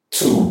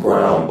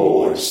Brown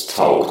Boys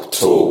Talk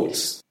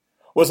Toys.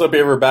 What's up,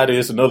 everybody?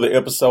 It's another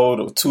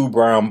episode of Two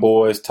Brown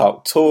Boys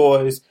Talk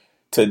Toys.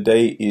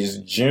 Today is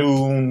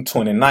June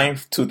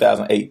 29th,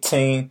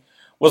 2018.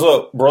 What's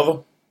up,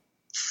 brother?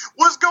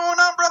 What's going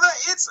on, brother?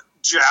 It's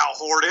Jal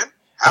Horton.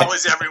 How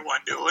is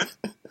everyone doing?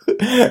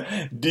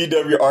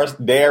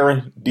 DWR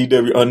Darren,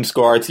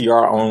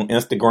 DW_RTR on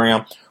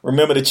Instagram.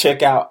 Remember to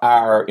check out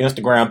our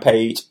Instagram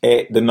page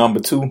at the number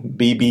 2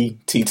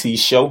 BBTT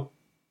Show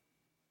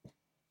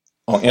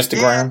on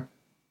Instagram.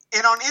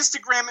 And on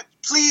Instagram,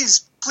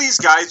 please,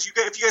 guys,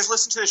 if you guys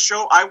listen to the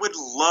show, I would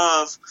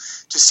love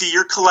to see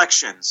your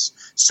collections.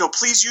 So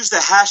please use the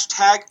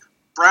hashtag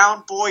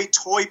Brown Boy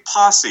Toy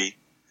Posse.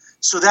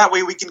 So that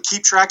way we can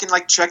keep track and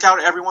check out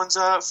everyone's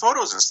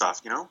photos and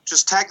stuff.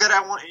 Just tag that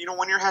out. One of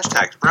your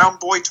hashtags, Brown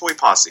Boy Toy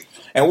Posse.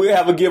 And we'll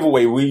have a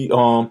giveaway.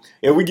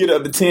 If we get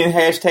up to 10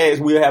 hashtags,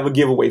 we'll have a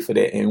giveaway for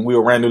that, and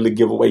we'll randomly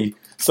give away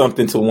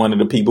something to one of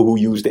the people who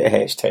use that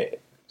hashtag.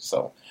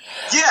 So.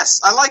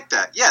 Yes, I like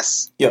that.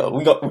 Yes. Yeah,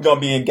 we're gonna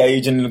be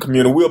engaging in the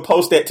community. We'll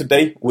post that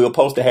today. We'll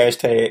post the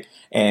hashtag,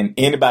 and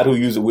anybody who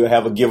uses it, we'll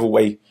have a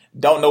giveaway.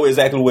 Don't know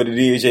exactly what it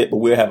is yet, but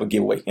we'll have a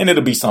giveaway, and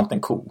it'll be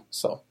something cool.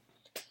 So.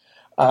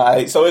 All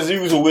right, so as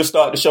usual, we'll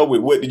start the show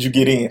with what did you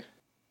get in?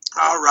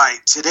 All right,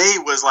 today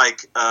was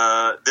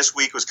this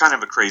week was kind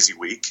of a crazy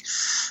week.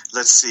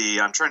 Let's see,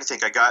 I'm trying to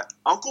think. I got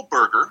Uncle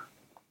Burger.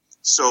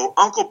 So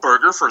Uncle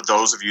Burger, for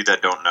those of you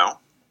that don't know,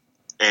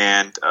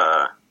 and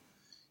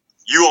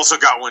you also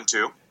got one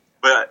too,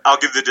 but I'll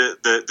give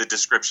the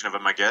description of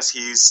him, I guess.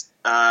 He's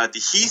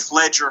the Heath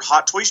Ledger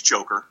Hot Toys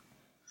Joker,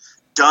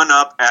 done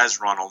up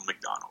as Ronald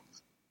McDonald.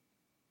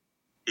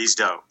 He's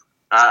dope.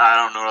 I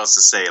don't know what else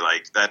to say.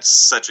 That's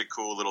such a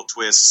cool little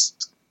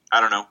twist.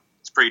 I don't know.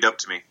 It's pretty dope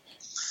to me.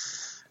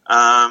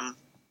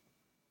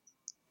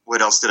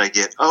 What else did I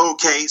get?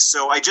 Okay,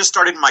 so I just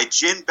started my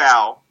Jin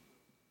Bao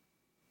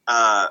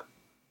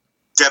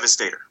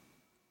Devastator.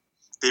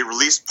 They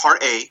released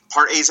Part A.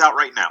 Part A's out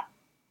right now.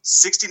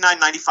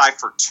 $69.95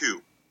 for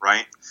 2,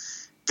 right?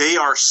 They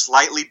are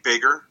slightly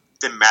bigger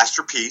than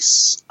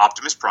Masterpiece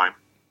Optimus Prime,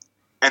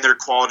 and their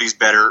quality's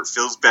better,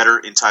 feels better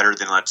and tighter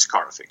than a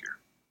Takara figure.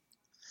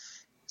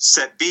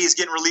 Set B is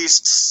getting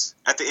released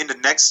at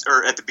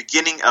the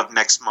beginning of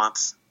next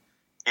month,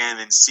 and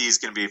then C is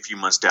going to be a few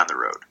months down the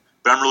road.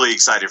 But I'm really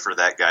excited for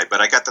that guy.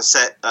 But I got the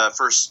set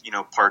first,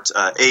 parts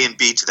A and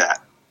B to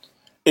that.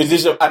 Is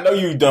this? I know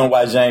you've done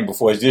Wajang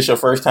before. Is this your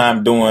first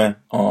time doing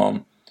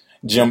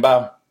Jin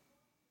Bao?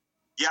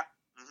 Yeah.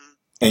 Mm-hmm.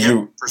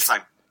 And first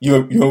time.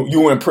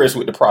 You were impressed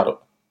with the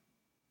product?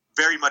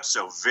 Very much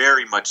so.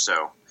 Very much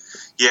so.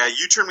 Yeah,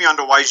 you turned me on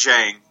to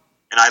Wajang,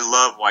 and I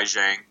love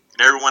Wajang.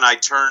 And everyone I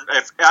turn,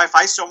 if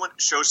I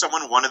show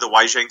someone one of the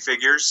Wajang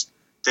figures,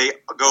 they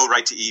go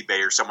right to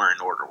eBay or somewhere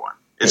and order one.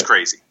 It's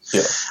crazy.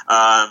 Yeah.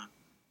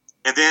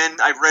 And then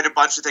I've read a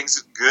bunch of things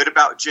good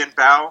about Jin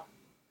Bao.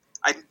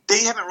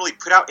 They haven't really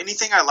put out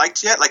anything I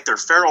liked yet. Like their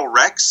Feral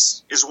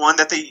Rex is one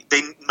that they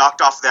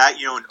knocked off that,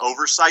 and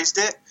oversized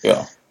it.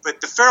 Yeah. But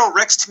the Feral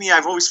Rex to me,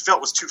 I've always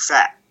felt was too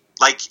fat.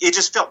 It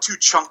just felt too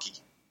chunky.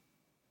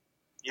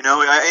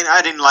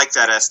 I didn't like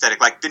that aesthetic.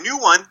 Like the new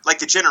one, like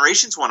the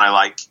Generations one, I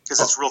like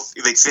because it's real.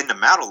 They thinned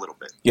them out a little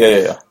bit.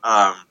 Yeah.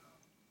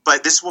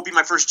 But this will be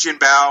my first Jin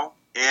Bao,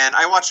 and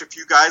I watch a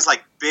few guys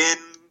like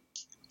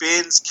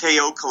Ben's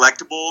KO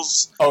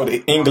Collectibles. Oh,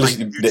 the English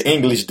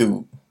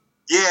dude.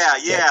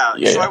 Yeah.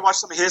 So I watched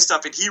some of his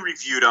stuff, and he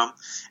reviewed them,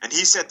 and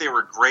he said they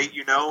were great.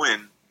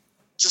 And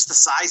just the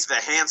size of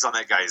the hands on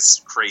that guy is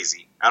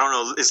crazy. I don't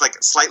know. It's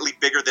slightly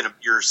bigger than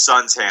your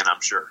son's hand, I'm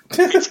sure.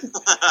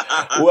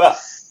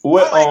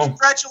 Well,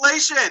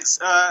 congratulations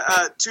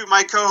to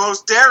my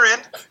co-host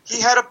Darren. He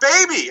had a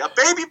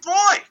baby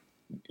boy.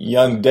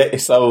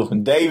 So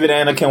David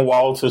Anakin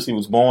Walters, he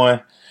was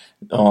born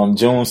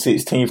June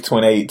 16th,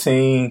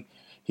 2018.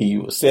 He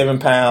was 7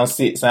 pounds,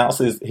 6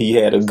 ounces. He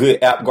had a good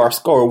APGAR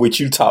score,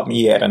 which you taught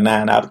me he had a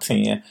 9 out of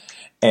 10.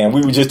 And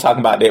we were just talking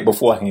about that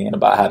beforehand,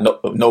 about how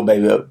no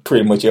baby will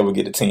pretty much ever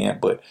get a 10.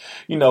 But,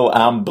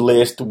 I'm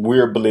blessed.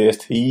 We're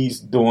blessed. He's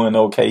doing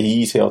okay.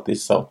 He's healthy.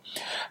 So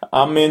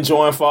I'm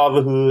enjoying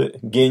fatherhood,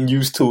 getting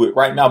used to it.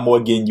 Right now, more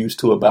getting used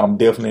to it, but I'm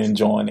definitely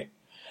enjoying it.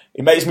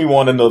 It makes me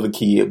want another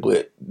kid,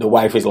 but the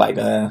wife is like,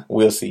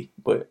 we'll see.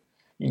 But,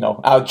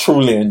 I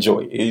truly enjoy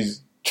it.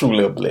 It's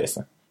truly a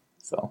blessing.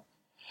 So.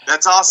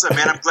 That's awesome,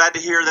 man. I'm glad to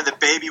hear that the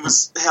baby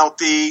was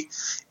healthy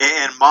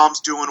and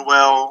mom's doing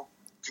well.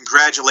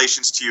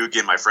 Congratulations to you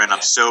again, my friend.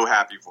 I'm so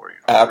happy for you.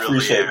 I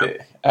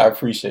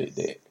appreciate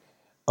that.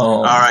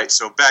 All right,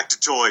 so back to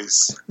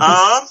toys.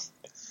 I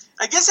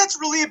guess that's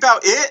really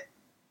about it.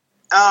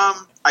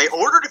 I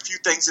ordered a few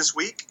things this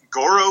week.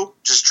 Goro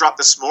just dropped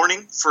this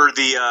morning for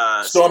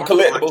the Storm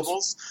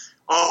Collectibles.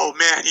 Oh,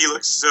 man, he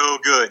looks so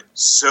good.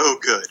 So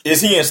good. Is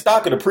he in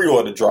stock or the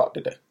pre-order drop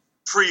today?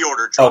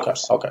 Pre-order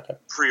drops. Okay.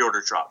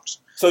 Pre-order drops.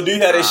 So do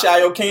you have a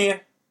Shio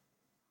Ken?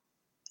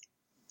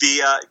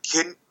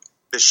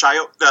 The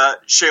Shao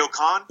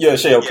Kahn? Yeah,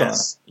 Shao Kahn.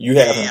 You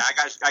have him. Yeah,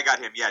 I got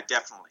him. Yeah,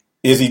 definitely.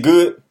 Is he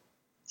good?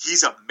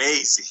 He's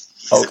amazing.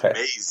 He's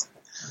amazing.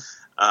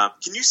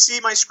 Can you see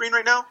my screen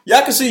right now? Yeah,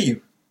 I can see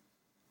you.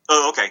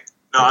 Oh, okay.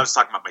 No, I was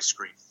talking about my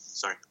screen.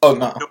 Sorry. Oh,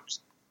 no. Nope.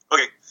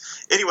 Okay.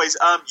 Anyways,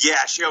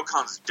 yeah, Shao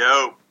Kahn's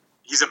dope.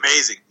 He's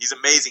amazing. He's an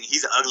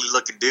ugly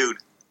looking dude.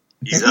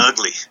 He's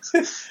ugly.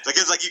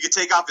 It's like you could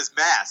take off his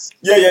mask.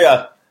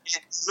 Yeah.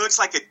 It looks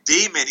like a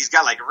demon. He's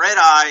got like red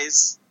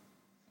eyes.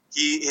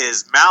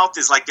 His mouth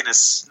is like in a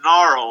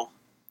snarl.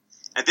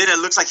 And then it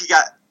looks like he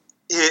got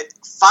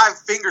 5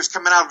 fingers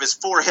coming out of his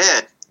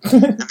forehead.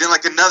 And then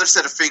like another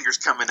set of fingers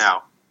coming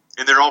out.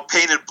 And they're all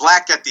painted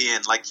black at the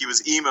end, like he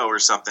was emo or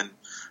something.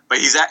 But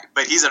he's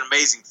an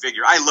amazing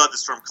figure. I love the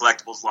Storm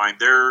Collectibles line.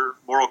 Their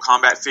Mortal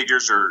Kombat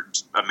figures are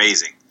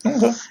amazing.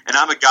 Okay. And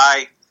I'm a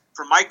guy,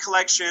 for my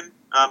collection,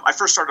 I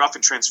first started off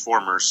in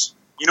Transformers.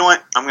 You know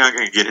what? I'm not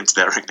going to get into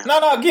that right now.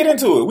 No, get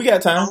into it. We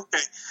got time. Okay.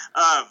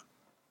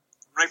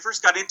 When I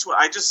first got into it,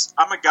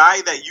 I'm a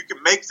guy that you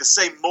can make the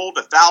same mold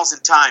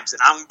 1,000 times,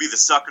 and I'm going to be the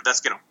sucker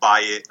that's going to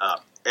buy it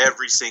up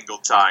every single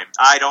time.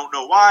 I don't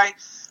know why.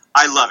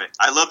 I love it.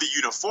 I love the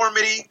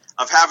uniformity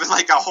of having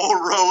like a whole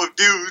row of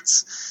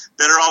dudes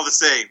that are all the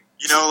same.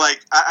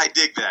 I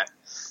dig that.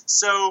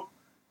 So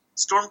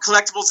Storm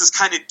Collectibles is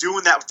kind of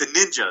doing that with the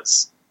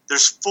ninjas.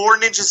 There's 4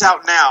 ninjas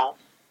out now.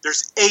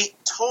 There's 8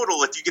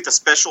 total if you get the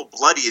special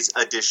Bloody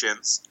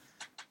editions.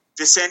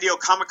 The San Diego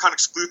Comic-Con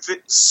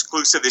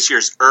exclusive this year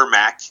is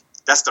Ermac.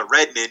 That's the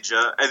red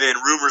ninja. And then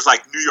rumors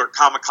like New York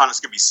Comic-Con is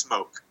going to be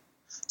Smoke.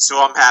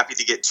 So I'm happy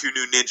to get 2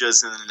 new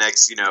ninjas in the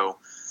next,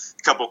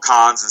 couple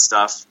cons and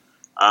stuff.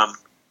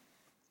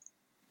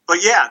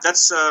 But yeah,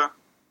 that's, I'm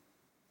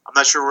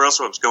not sure where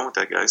else I was going with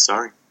that, guy.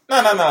 Sorry.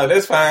 No,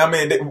 that's fine. I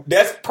mean,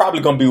 that's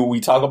probably going to be what we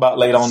talk about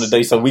later on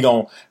today. So we're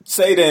going to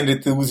say the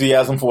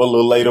enthusiasm for a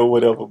little later or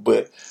whatever.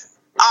 But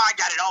I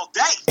got it all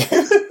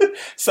day.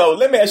 So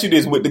let me ask you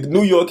this: with the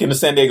New York and the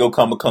San Diego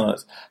Comic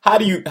Cons, how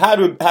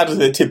does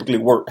it typically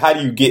work? How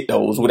do you get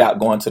those without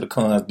going to the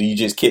cons? Do you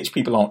just catch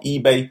people on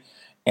eBay?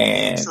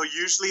 And so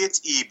usually it's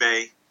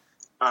eBay.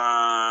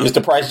 Is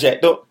the price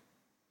jacked up?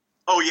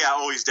 Oh yeah,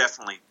 always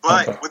definitely.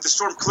 But with the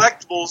Storm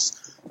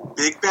Collectibles,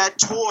 Big Bad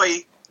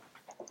Toy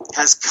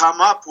has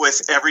come up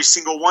with every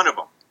single one of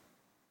them.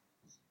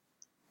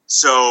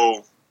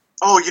 So,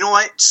 you know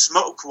what?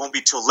 Smoke won't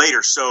be till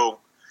later. So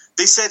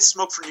they said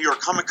Smoke for New York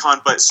Comic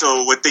Con, but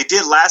so what they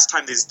did last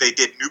time is they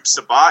did Noob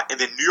Sabat, and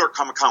then New York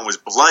Comic Con was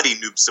Bloody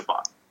Noob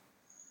Sabat.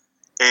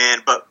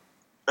 But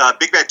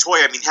Big Bad Toy,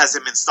 has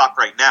them in stock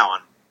right now,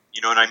 and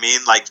you know what I mean?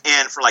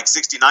 And for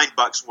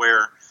 $69,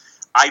 where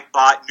I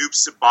bought Noob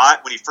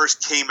Sabat when he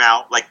first came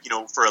out,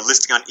 for a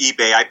listing on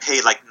eBay, I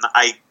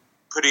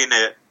put in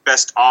a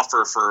best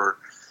offer for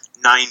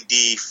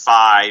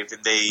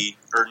 $95,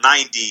 or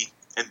 90,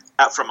 and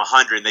out from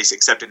 100, and they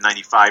accepted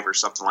 95 or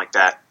something like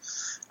that.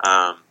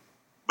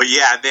 But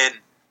yeah, and then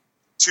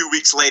 2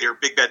 weeks later,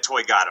 Big Bad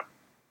Toy got him.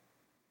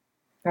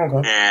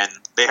 Okay. And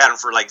they had him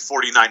for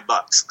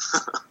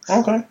 $49.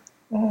 Okay.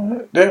 All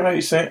right. That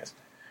makes sense.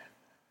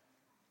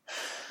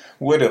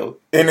 What else?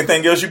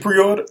 Anything else you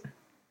pre-ordered?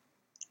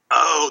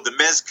 Oh, the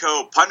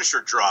Mezco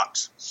Punisher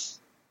dropped.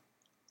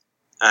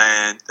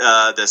 And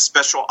the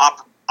Special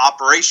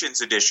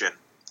Operations Edition.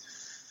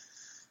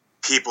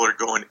 People are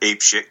going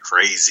apeshit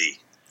crazy.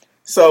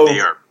 So they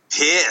are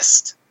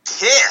pissed.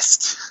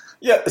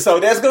 Yeah, so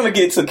that's going to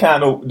get to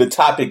kind of the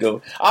topic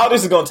of... All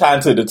this is going to tie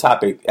into the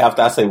topic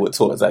after I say what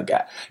toys I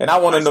got. And I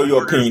want to know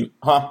your opinion.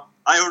 Huh?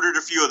 I ordered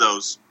a few of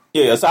those.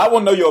 Yeah, so I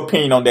want to know your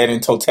opinion on that in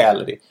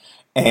totality.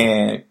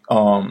 And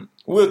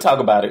we'll talk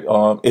about it.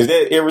 Is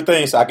that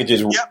everything? So I could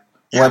just run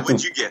through.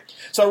 What'd you get?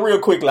 So real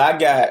quickly, I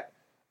got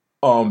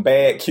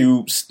Bad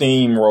Cube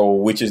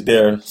Steamroll, which is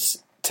their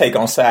take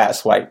on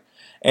Sideswipe.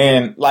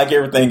 And like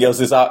everything else,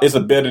 it's a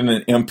better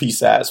than MP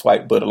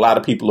Sideswipe, but a lot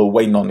of people are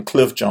waiting on the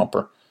Cliff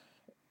Jumper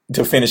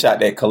to finish out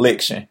that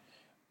collection,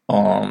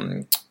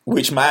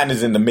 which mine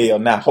is in the mail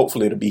now.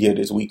 Hopefully it'll be here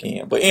this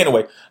weekend. But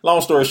anyway,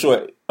 long story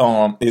short,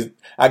 I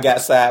got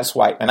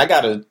Sideswipe, and I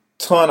got a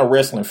ton of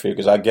wrestling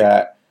figures. I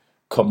got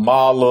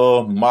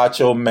Kamala,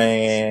 Macho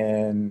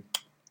Man,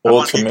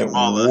 Ultimate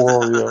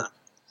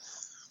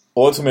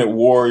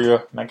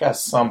Warrior, and I got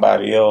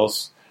somebody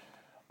else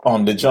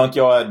on the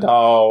Junkyard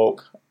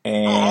Dog,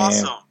 and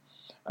awesome.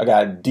 I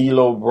got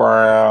D'Lo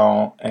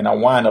Brown, and I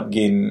wind up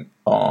getting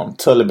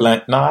Tully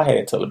Blanchard. No, I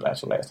had Tully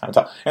Blanchard last time.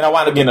 And I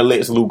wound up getting a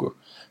Lex Luger.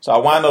 So I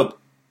wound up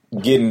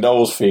getting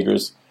those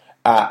figures.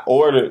 I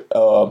ordered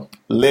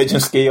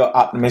Legend Scale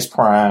Optimus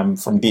Prime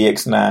from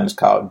DX9. It's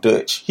called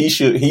Dutch. He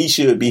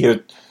should be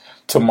here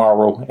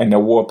tomorrow, and the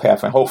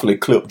Warpath, and hopefully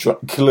Cliff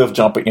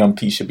Jumper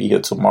MP should be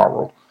here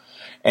tomorrow.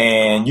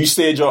 And you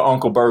said your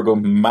Uncle Burger,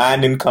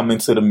 mine didn't come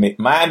into the mix.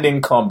 Mine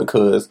didn't come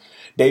because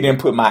they didn't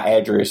put my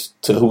address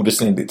to who to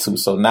send it to.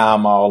 So now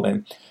I'm all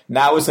in.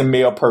 Now it's in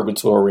Mail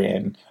Purgatory,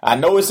 and I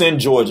know it's in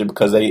Georgia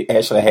because they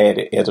actually had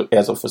it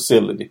as a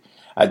facility.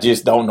 I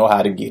just don't know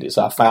how to get it.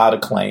 So I filed a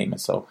claim.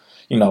 And so,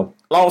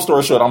 long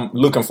story short, I'm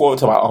looking forward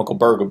to my Uncle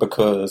Burger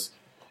because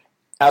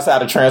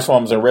outside of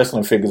Transformers and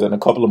wrestling figures and a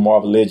couple of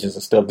Marvel Legends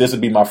and stuff, this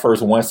would be my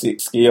first 1/6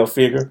 scale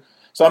figure.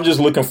 So I'm just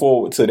looking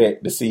forward to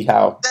that to see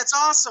how. That's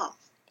awesome.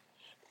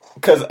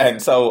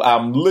 so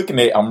I'm looking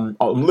at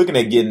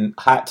getting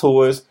Hot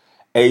Toys,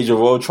 Age of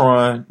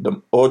Ultron,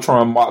 the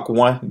Ultron Mark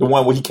 1, the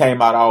one where he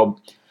came out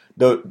all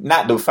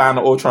not the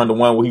final Ultron, the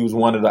one where he was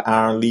one of the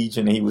Iron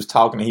Legion and he was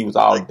talking and he was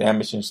all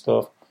damaged and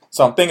stuff.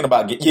 So I'm thinking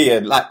about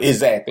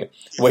exactly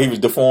where he was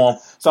deformed.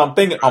 So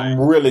I'm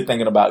really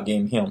thinking about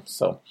getting him.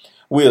 So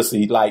we'll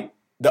see. Like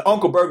the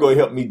Uncle Burger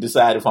helped me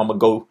decide if I'm gonna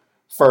go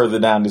further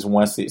down this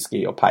 1/6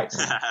 scale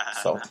pipeline.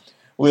 So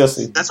we'll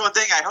see. That's one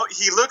thing. I hope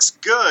he looks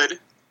good.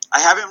 I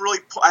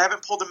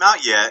haven't pulled him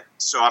out yet,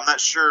 so I'm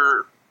not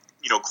sure.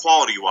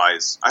 Quality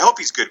wise, I hope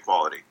he's good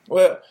quality.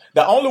 Well,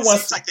 the only one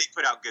seems like they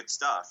put out good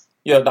stuff.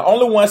 Yeah, the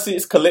only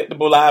 1/6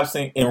 collectible I've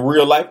seen in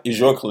real life is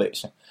your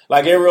collection.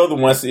 Like every other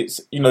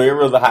 1/6,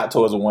 every other Hot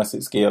Toys of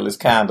 1/6 scale is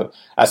kind of,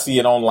 I see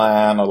it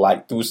online or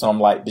like through some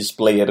like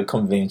display at a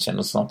convention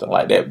or something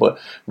like that. But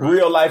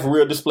real life,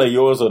 real display,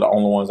 yours are the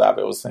only ones I've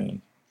ever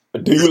seen.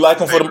 Do you like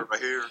them for them?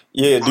 Right here.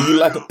 Yeah, do you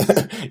like them?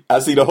 I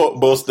see the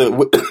Hulk buster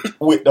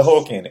with the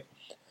Hulk in it.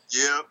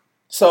 Yep.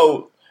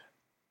 So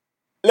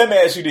let me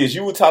ask you this: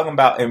 you were talking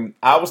about, and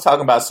I was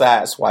talking about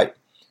Sideswipe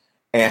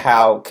and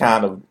how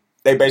kind of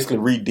they basically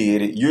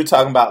redid it. You're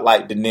talking about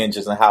like the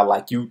ninjas and how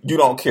like you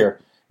don't care.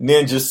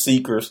 Ninjas,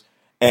 Seekers,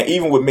 and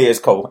even with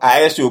Mezco.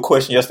 I asked you a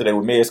question yesterday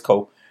with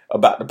Mezco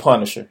about the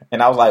Punisher.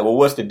 And I was like, well,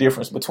 what's the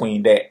difference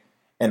between that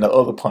and the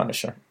other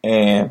Punisher?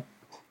 And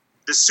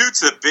the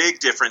suit's a big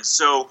difference.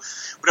 So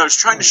what I was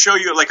trying to show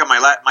you like on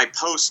my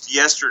post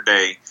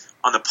yesterday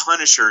on the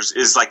Punishers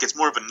is like it's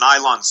more of a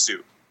nylon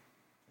suit.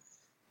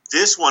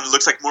 This one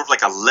looks like more of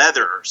like a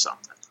leather or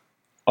something.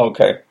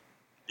 Okay.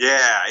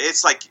 Yeah,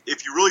 it's like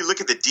if you really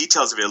look at the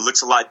details of it, it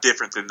looks a lot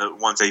different than the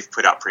ones they've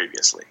put out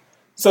previously.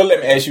 So let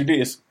me ask you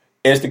this.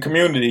 As the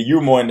community,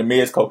 you're more in the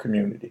Mezco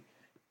community.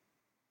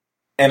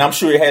 And I'm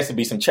sure it has to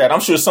be some chat.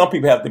 I'm sure some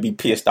people have to be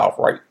pissed off,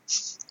 right?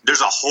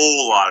 There's a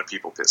whole lot of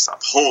people pissed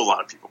off.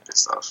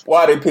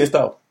 Why are they pissed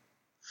off?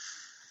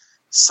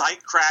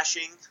 Site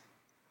crashing,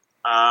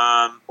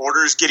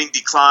 orders getting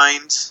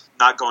declined,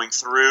 not going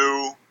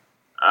through,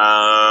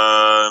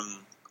 a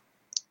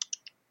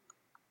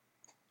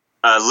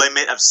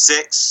limit of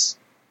 6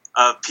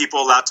 of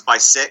people allowed to buy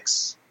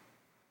 6.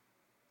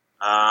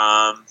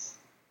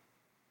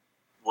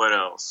 What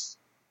else?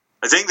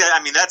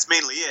 That's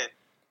mainly it.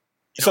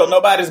 So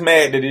nobody's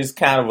mad that it's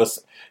kind of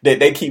that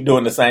they keep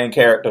doing the same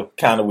character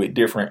kind of with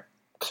different.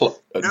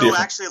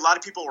 Actually, a lot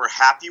of people were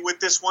happy with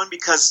this one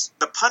because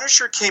the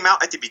Punisher came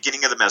out at the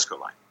beginning of the Mezco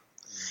line.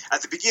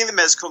 At the beginning of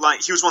the Mezco line,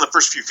 he was one of the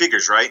first few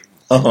figures, right?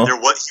 Uh-huh. He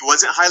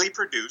wasn't highly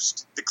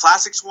produced. The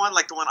Classics one,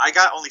 like the one I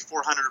got, only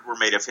 400 were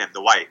made of him,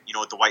 the white,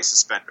 with the white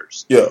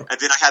suspenders. Yeah. And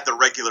then I had the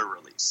regular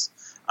release.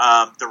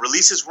 The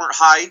releases weren't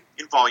high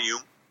in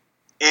volume,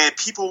 and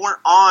people weren't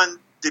on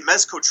the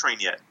Mezco train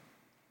yet.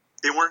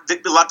 A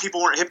lot of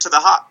people weren't hip to the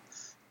hop,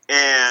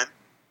 and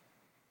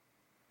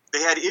they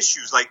had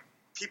issues. Like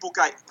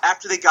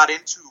after they got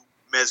into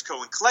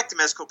Mezco and collected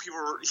Mezco,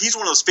 he's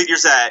one of those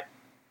figures that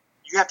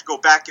you have to go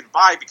back and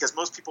buy because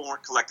most people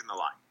weren't collecting the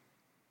line.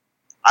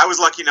 I was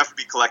lucky enough to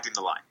be collecting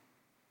the line.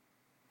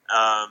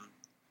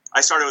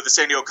 I started with the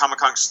San Diego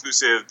Comic-Con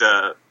exclusive,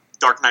 the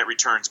Dark Knight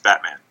Returns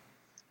Batman.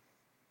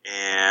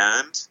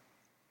 And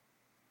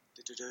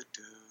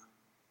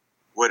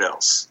what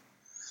else?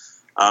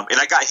 And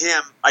I got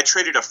him. I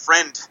traded a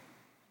friend,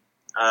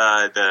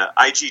 the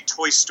IG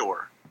Toy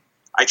Store.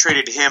 I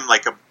traded him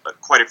like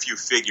quite a few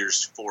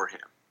figures for him,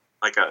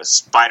 like a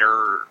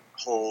Spider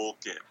Hulk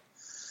and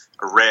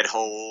a Red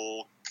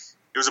Hulk.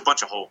 It was a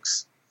bunch of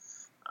Hulks,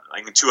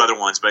 like 2 other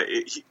ones. But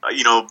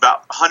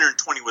about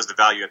 120 was the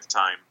value at the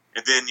time.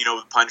 And then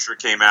the Punisher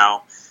came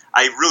out.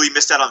 I really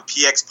missed out on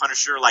PX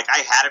Punisher. Like I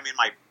had him in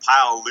my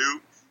pile of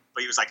loot,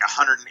 but he was like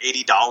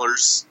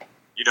 $180.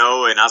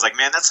 And I was like,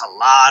 man, that's a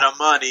lot of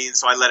money. And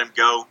so I let him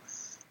go.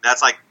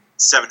 That's like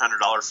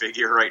 $700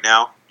 figure right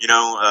now,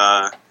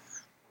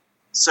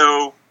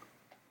 So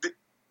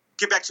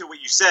get back to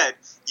what you said.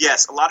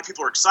 Yes, a lot of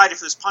people are excited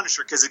for this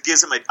Punisher because it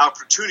gives them an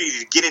opportunity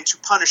to get into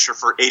Punisher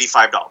for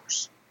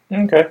 $85.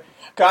 Okay.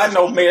 I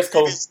know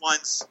Mezco. Just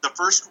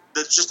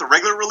the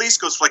regular release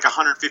goes for like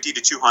 $150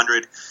 to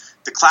 $200.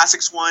 The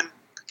Classics one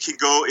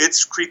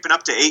it's creeping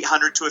up to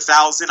 $800 to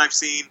 $1,000 I've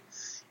seen.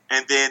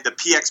 And then the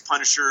PX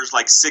Punisher is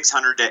like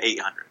 $600 to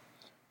 $800.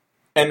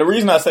 And the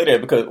reason I say that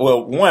because,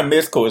 one,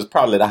 Mezco is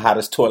probably the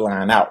hottest toy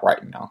line out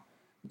right now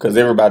because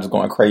everybody's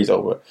going crazy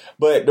over it.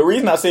 But the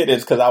reason I say that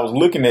is because I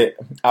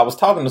was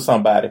talking to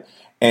somebody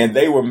and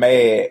they were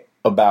mad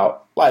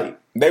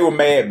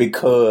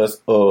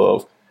because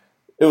of,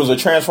 it was a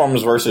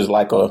Transformers versus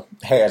like a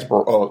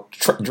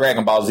Hasbro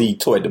Dragon Ball Z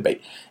toy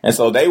debate. And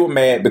so they were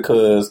mad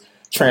because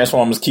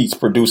Transformers keeps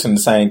producing the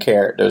same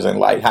characters and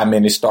like how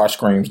many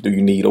Starscreams do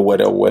you need or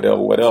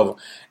whatever.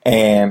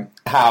 And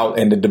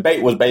the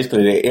debate was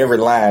basically that every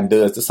line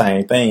does the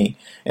same thing.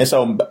 And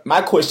so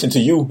my question to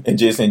you and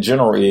just in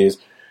general is,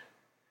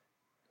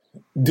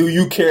 do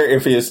you care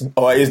if is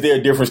there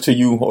a difference to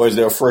you or is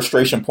there a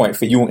frustration point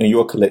for you in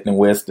your collecting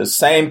where it's the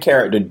same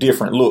character,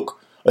 different look,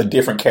 a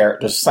different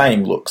character,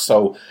 same look.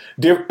 So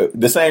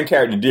the same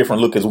character,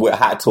 different look is what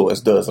Hot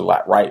Toys does a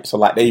lot, right? So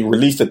like they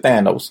released the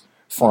Thanos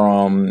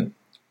from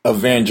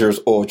Avengers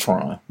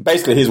Ultron,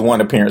 basically his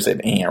one appearance at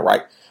the end,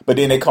 right? But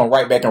then they come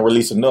right back and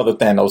release another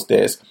Thanos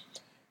that's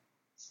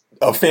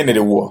Infinity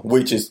War,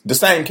 which is the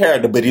same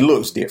character, but he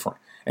looks different.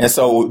 And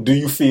so do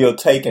you feel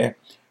taken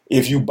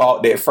if you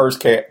bought that first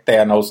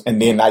Thanos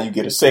and then now you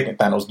get a second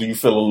Thanos? Do you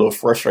feel a little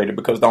frustrated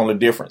because the only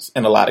difference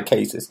in a lot of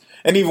cases,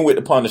 and even with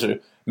the Punisher,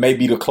 may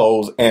be the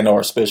clothes and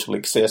or special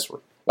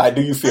accessory? Like,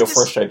 do you feel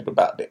frustrated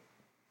about that?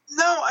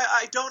 No,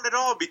 I don't at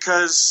all,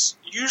 because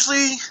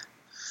usually,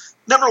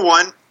 number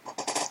one,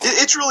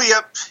 it's really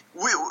up.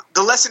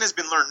 The lesson has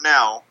been learned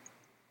now.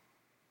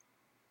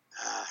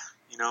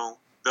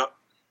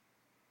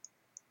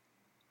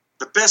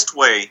 The best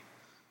way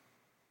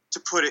to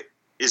put it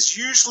is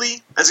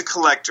usually, as a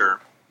collector,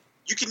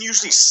 you can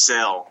usually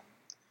sell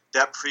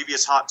that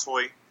previous Hot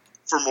Toy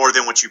for more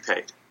than what you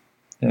paid.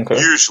 Okay.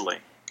 Usually,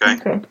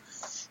 okay?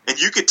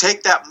 And you could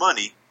take that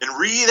money and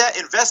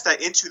invest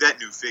that into that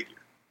new figure.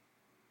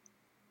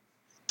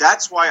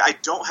 That's why I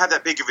don't have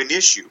that big of an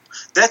issue.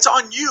 That's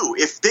on you.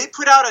 If they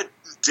put out a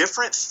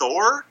different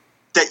Thor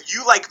that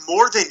you like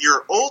more than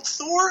your old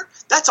Thor,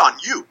 that's on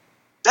you.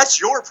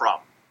 That's your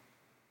problem.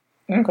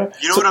 Okay.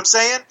 You know what I'm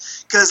saying?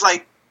 Because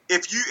like,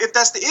 if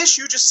that's the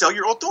issue, just sell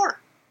your old Thor.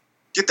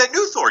 Get that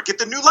new Thor. Get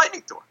the new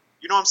Lightning Thor.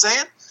 You know what I'm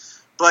saying?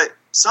 But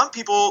some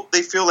people,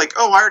 they feel like,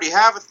 oh, I already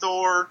have a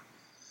Thor,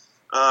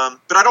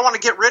 but I don't want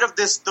to get rid of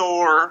this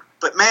Thor.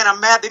 But man, I'm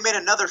mad they made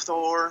another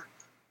Thor.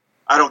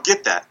 I don't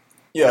get that.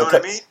 Yeah, you know what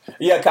I mean?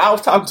 Yeah, because I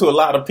was talking to a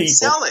lot of people.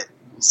 Sell it.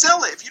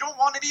 Sell it. If you don't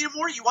want it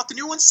anymore, you want the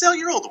new one, sell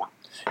your old one.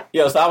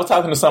 Yeah, so I was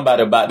talking to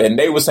somebody about that, and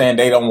they were saying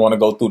they don't want to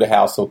go through the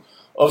hassle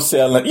of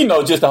selling,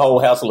 just the whole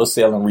hassle of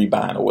selling,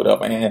 rebuying or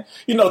whatever. And,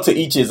 to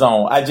each his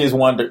own. I just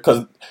wonder,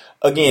 because,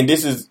 again,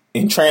 this is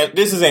in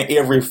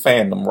every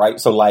fandom, right?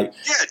 So, like...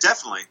 Yeah,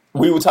 definitely.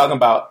 We were talking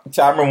about...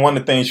 I remember one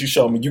of the things you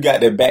showed me, you got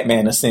that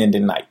Batman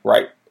Ascending Knight,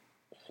 right?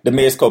 The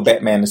Mezco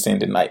Batman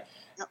Ascending Knight.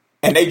 Yep.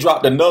 And they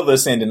dropped another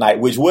Ascending Knight,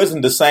 which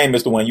wasn't the same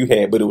as the one you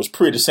had, but it was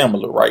pretty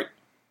similar, right?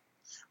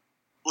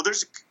 Well,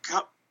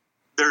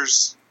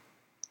 there's...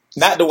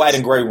 Not the white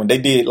and gray one. They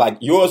did, like,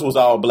 yours was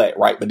all black,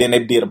 right? But then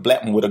they did a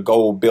black one with a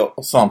gold belt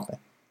or something.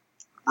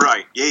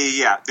 Right.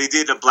 Yeah. They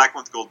did a black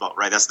one with gold belt,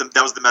 right? That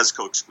was the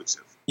Mezco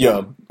exclusive.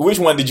 Yeah. Which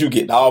one did you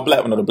get? The all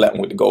black one or the black one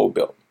with the gold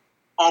belt?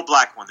 All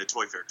black one, the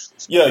Toy Fair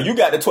exclusive. Yeah, you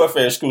got the Toy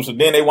Fair exclusive.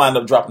 Then they wound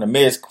up dropping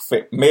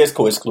the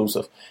Mezco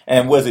exclusive.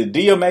 And was it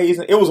D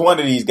Amazing? It was one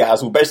of these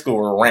guys who basically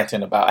were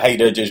ranting about, hey,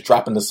 they're just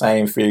dropping the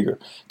same figure,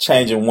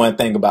 changing one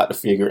thing about the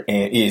figure,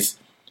 and it's,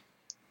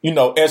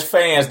 as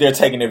fans, they're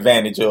taking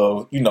advantage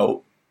of,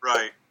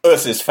 right,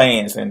 us as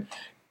fans. And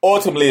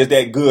ultimately, is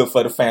that good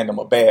for the fandom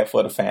or bad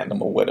for the fandom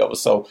or whatever?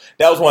 So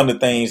that was one of the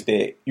things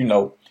that,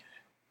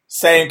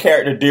 same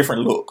character,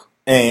 different look.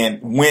 And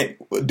when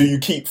do you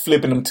keep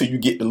flipping them till you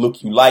get the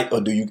look you like?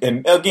 Or do you,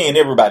 and again,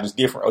 everybody's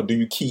different. Or do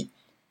you keep,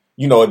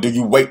 or do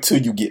you wait till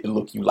you get the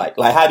look you like?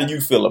 Like, how do you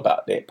feel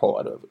about that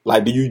part of it?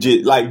 Like, do you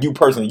just, like you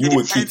personally, you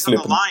would keep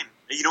flipping? On the line.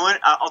 You know what?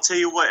 I'll tell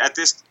you what, at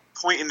this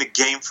point in the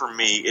game for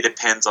me, it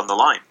depends on the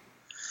line.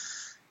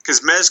 Because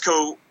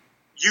Mezco,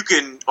 you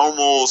can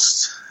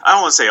almost, I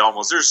don't want to say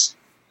almost, there's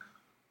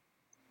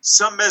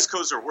some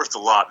Mezcos are worth a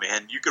lot,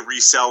 man. You could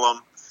resell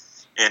them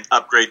and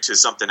upgrade to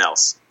something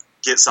else.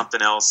 Get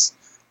something else.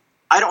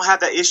 I don't have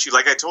that issue.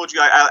 Like I told you,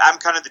 I'm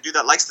kind of the dude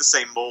that likes the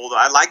same mold.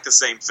 I like the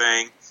same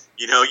thing.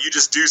 You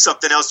just do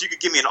something else. You could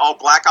give me an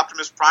all-black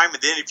Optimus Prime,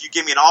 and then if you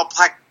give me an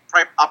all-black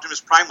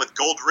Optimus Prime with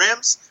gold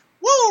rims,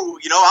 woo,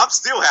 I'm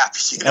still happy.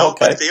 Okay.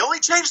 But if they only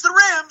change the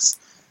rims,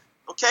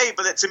 okay,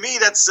 but to me,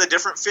 that's a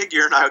different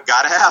figure, and I've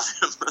got to have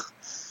him.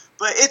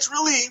 But it's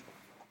really,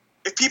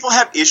 if people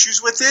have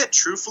issues with it,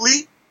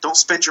 truthfully, don't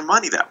spend your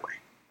money that way.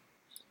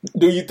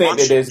 Do you think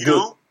that it's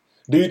good?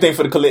 Do you think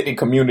for the collecting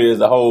community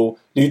as a whole,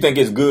 do you think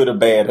it's good or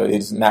bad, or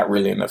it's not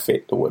really an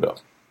effect or whatever?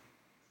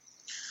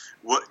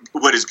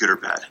 What is good or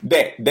bad?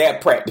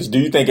 That practice. Do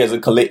you think as a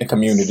collecting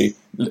community,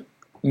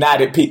 now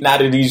that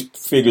these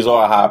figures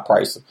are a high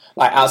price,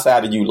 like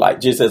outside of you, like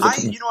just as a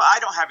community? I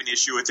don't have an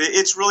issue with it.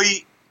 It's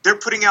really, they're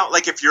putting out,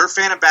 like, if you're a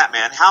fan of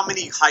Batman, how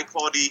many high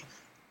quality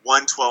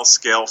 1/12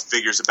 scale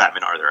figures of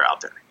Batman are there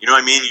out there? You know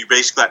what I mean? You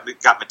basically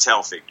got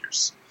Mattel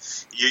figures.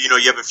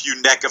 You have a few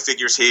NECA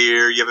figures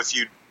here. You have a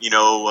few,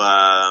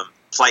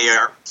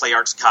 Play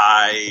Arts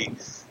Kai.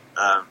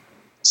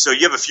 So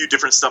you have a few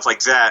different stuff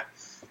like that.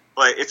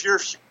 But if you're a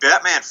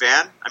Batman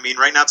fan, I mean,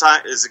 right now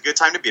is a good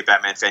time to be a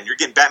Batman fan. You're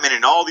getting Batman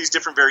in all these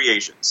different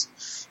variations.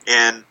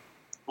 And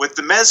with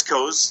the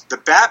Mezcos, the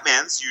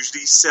Batmans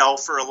usually sell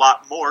for a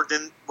lot more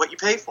than what you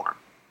pay for them.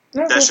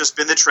 Mm-hmm. That's just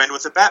been the trend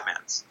with the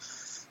Batmans.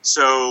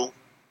 So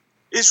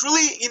it's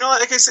really,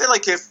 like I said,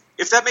 like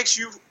if that makes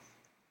you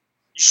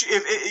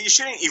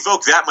shouldn't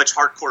evoke that much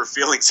hardcore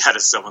feelings out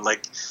of someone.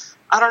 Like,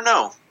 I don't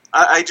know.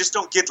 I just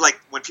don't get,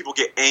 like, when people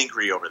get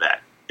angry over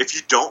that. If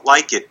you don't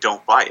like it,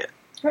 don't buy it.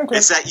 Okay.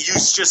 It's that you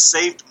just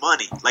saved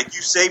money. Like,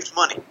 you saved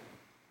money.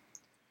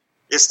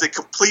 It's the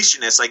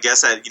completionist, I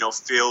guess, that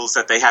feels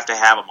that they have to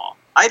have them all.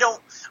 I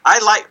don't. I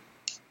like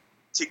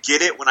to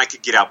get it when I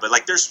could get out, but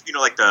like there's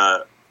like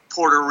the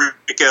Puerto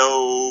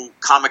Rico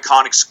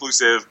Comic-Con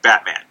exclusive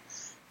Batman.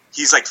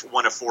 He's like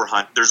one of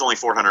 400. There's only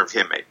 400 of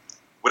him made.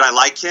 Would I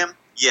like him?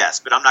 Yes,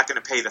 but I'm not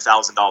going to pay the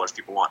 $1,000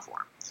 people want for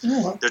him.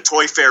 Yeah. The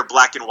Toy Fair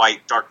Black and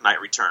White Dark Knight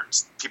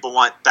Returns. People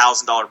want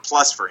 $1,000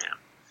 plus for him.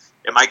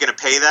 Am I going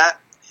to pay that?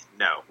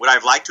 No. Would I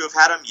have liked to have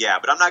had him? Yeah,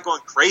 but I'm not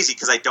going crazy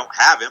because I don't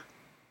have him.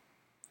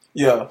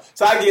 Yeah.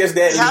 So I guess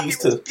that leads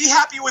to be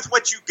happy with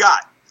what you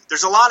got.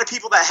 There's a lot of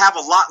people that have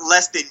a lot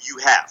less than you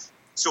have.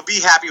 So be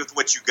happy with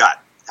what you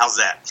got. How's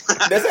that?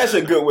 That's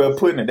actually a good way of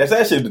putting it. That's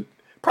actually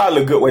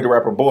probably a good way to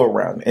wrap a bow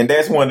around it. And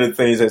that's one of the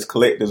things as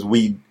collectors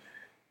we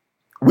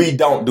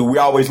don't do. We're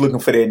always looking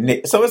for that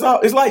next. So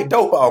it's like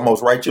dope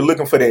almost, right? You're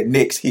looking for that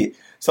next hit.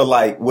 So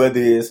like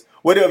whether it's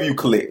whatever you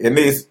collect, and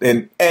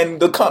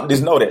the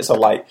companies know that. So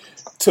like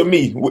to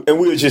me, and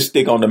we'll just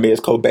stick on the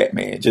Mezco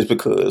Batman just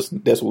because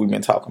that's what we've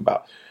been talking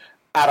about.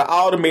 Out of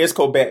all the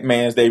Mezco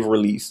Batmans they've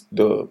released,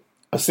 the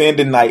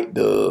Ascending Knight,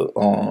 that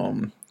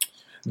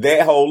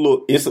whole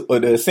look, it's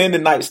the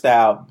Ascending Knight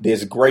style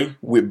that's gray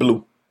with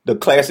blue, the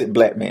classic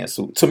black man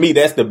suit. To me,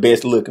 that's the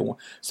best looking one.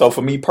 So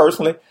for me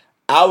personally,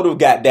 I would have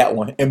got that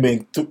one and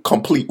been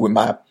complete with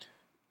my.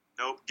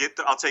 No,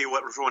 I'll tell you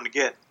what we're going to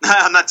get.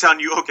 I'm not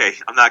telling you. Okay,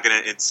 I'm not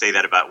going to say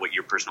that about what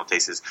your personal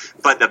taste is.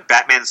 But the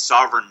Batman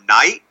Sovereign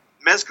Knight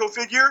Mezco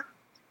figure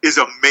is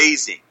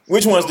amazing.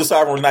 Which one's the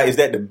Sovereign Knight? Is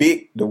that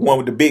the one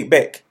with the big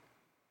back?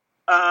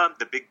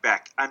 The big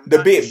back.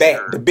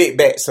 The big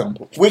back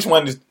symbol. Which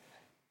one is?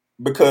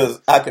 Because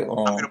I'm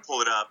going to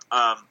pull it up.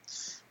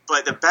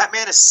 But the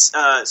Batman is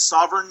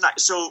Sovereign Knight.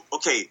 So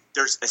okay,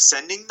 there's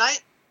Ascending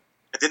Knight,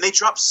 and then they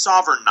drop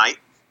Sovereign Knight,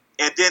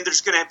 and then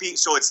there's going to be.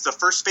 So it's the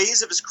first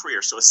phase of his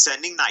career. So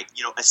Ascending Knight,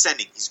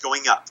 ascending. He's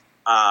going up.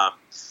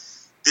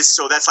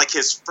 So that's like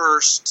his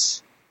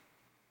first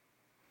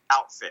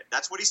outfit.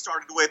 That's what he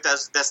started with.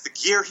 That's the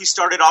gear he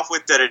started off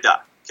with.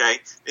 Okay,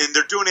 and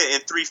they're doing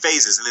it in 3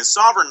 phases, and then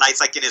Sovereign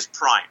Knight's like in his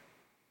prime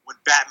when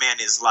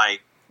Batman is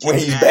like when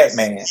he's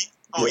Batman.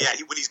 When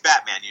he's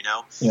Batman,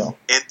 Yeah.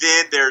 And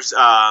then there's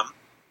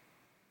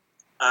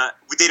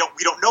we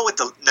don't know what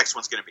the next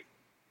one's going to be.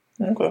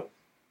 Okay.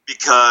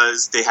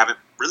 Because they haven't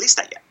released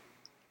that yet.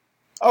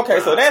 Okay,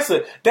 so that's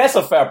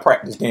a fair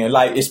practice then.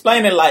 Like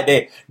explaining like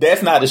that,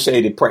 that's not a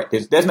shady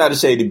practice. That's not a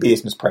shady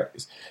business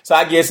practice. So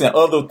I guess in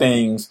other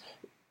things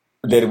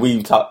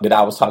that that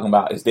I was talking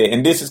about is that,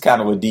 and this is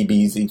kind of a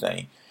DBZ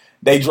thing.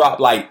 They drop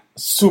like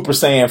Super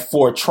Saiyan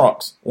 4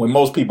 trunks when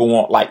most people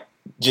want like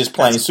just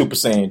plain Super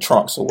Saiyan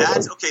trunks or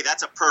whatever.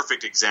 That's a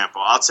perfect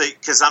example. I'll say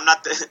because I'm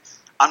not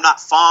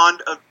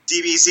fond of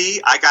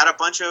DBZ. I got a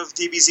bunch of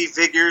DBZ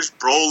figures,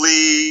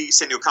 Broly,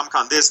 San Diego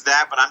Comic-Con, this,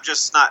 that, but I'm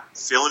just not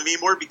feeling it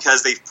anymore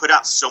because they've put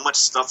out so much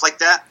stuff like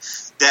that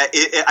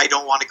I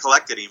don't want to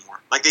collect it anymore.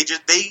 Like they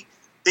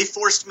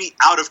forced me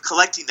out of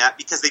collecting that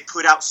because they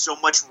put out so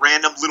much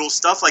random little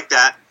stuff like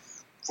that.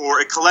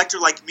 For a collector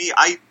like me,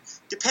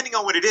 depending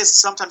on what it is,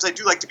 sometimes I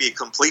do like to be a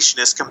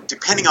completionist,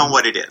 depending on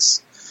what it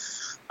is.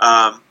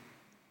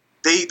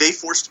 They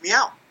forced me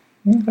out.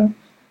 Okay.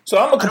 So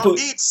I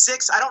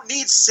don't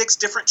need 6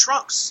 different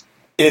trunks.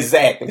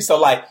 Exactly. So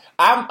like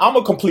I'm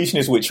a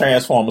completionist with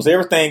Transformers.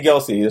 Everything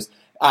else is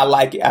I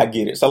like it. I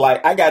get it. So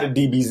like I got a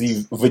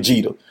DBZ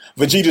Vegeta.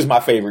 Vegeta's my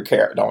favorite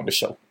character on the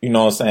show. You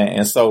know what I'm saying?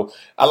 And so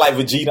I like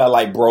Vegeta. I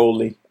like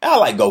Broly. I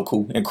like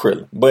Goku and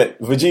Krillin. But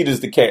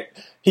Vegeta's the cat.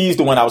 He's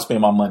the one I would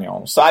spend my money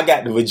on. So I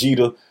got the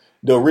Vegeta,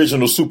 the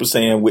original Super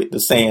Saiyan with the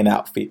Saiyan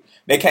outfit.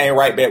 They came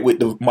right back with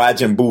the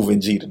Majin Buu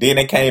Vegeta. Then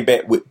they came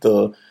back with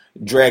the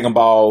Dragon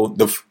Ball,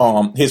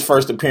 his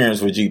first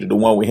appearance Vegeta, the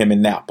one with him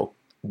and Nappa.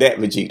 That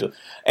Vegeta.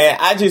 And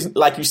I just,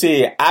 like you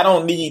said, I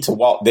don't need to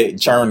walk that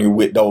journey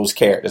with those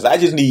characters. I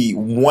just need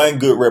one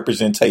good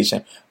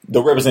representation.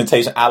 The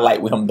representation I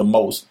like with him the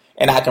most.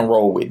 And I can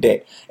roll with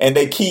that. And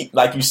they keep,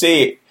 like you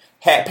said,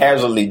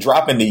 haphazardly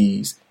dropping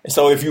these.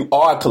 So if you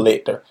are a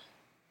collector,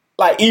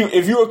 like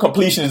if you're a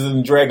completionist in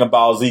the Dragon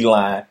Ball Z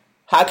line,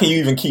 how can you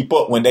even keep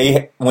up when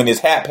it's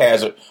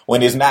haphazard,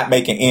 when it's not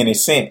making any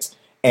sense?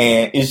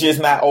 And it's just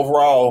not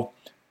overall,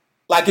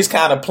 like it's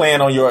kind of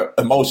playing on your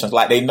emotions.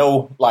 Like they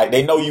know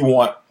you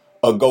want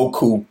a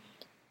Goku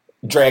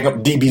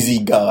Dragon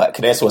DBZ God,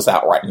 because that's what's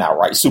out right now,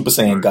 right? Super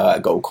Saiyan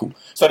God Goku.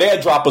 So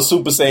they'll drop a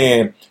Super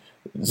Saiyan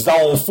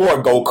Zone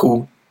 4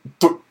 Goku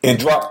and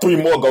drop 3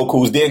 more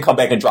Gokus, then come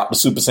back and drop the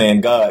Super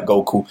Saiyan God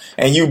Goku.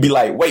 And you'd be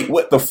like, wait,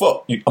 what the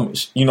fuck? You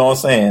know what I'm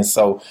saying?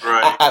 So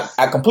right.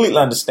 I completely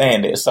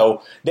understand that.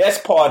 So that's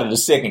part of the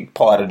second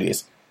part of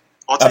this.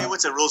 I'll tell you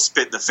what's a real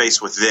spit in the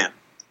face with them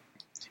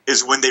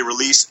is when they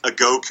release a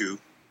Goku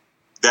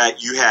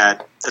that you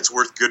had that's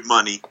worth good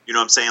money. You know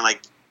what I'm saying?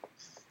 Like,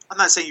 I'm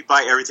not saying you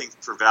buy everything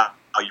for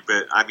value,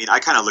 but I mean, I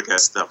kind of look at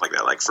stuff like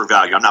that, like for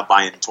value. I'm not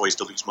buying toys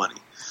to lose money.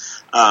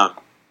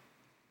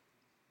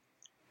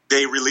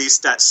 They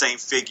released that same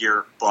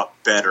figure, but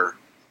better,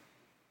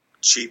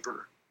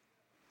 cheaper.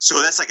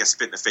 So that's like a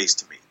spit in the face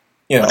to me.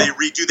 Yeah. When they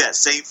redo that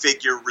same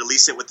figure,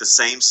 release it with the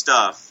same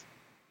stuff,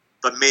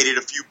 but made it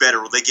a few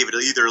better. They gave it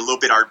either a little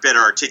bit better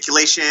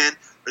articulation,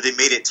 or they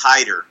made it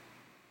tighter.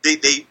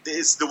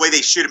 It's the way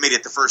they should have made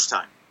it the first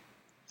time.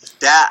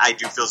 That I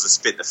do feel is a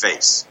spit in the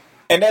face.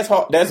 And that's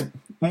hard. That's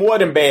more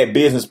than bad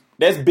business.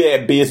 That's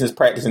bad business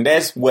practice, and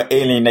that's what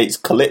alienates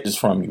collectors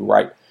from you,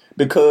 right?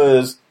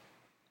 Because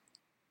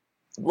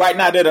right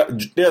now they're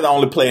the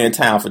only player in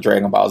town for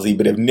Dragon Ball Z.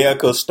 But if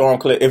NECA,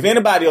 Storm, if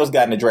anybody else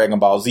got into Dragon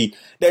Ball Z,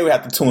 they would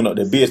have to tune up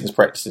their business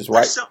practices,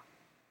 right?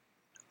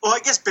 Well, I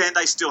guess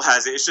Bandai still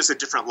has it. It's just a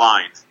different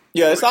line.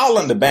 Yeah, it's all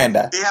under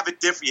Bandai. They have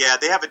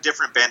a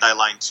different Bandai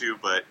line too,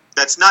 but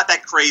that's not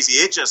that crazy.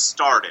 It just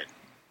started.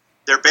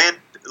 Their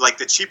like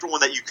the cheaper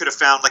one that you could have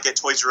found like at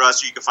Toys R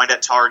Us, or you could find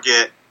at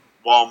Target,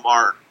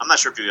 Walmart. I'm not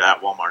sure if you're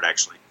at Walmart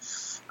actually.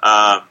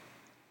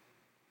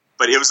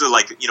 But it was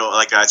like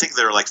I think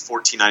they were like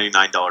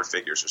 $14.99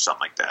 figures or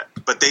something like that.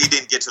 But they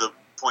didn't get to the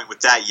point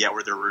with that yet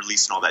where they're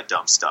releasing all that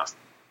dumb stuff.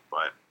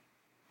 But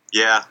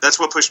yeah, that's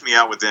what pushed me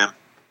out with them.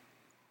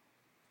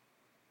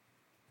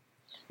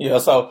 Yeah,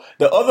 so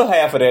the other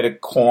half of that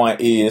coin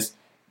is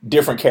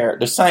different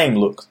characters, same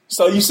look.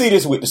 So you see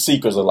this with the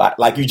Seekers a lot.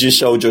 Like you just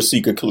showed your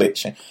Seeker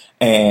collection.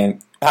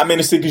 And how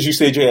many Seekers you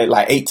said you had?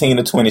 Like 18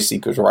 to 20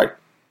 Seekers, right?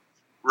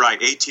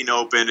 Right, 18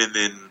 open and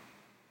then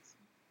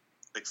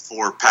like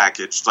 4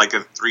 packaged, like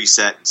a 3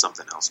 set and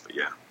something else, but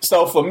yeah.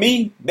 So for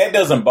me, that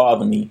doesn't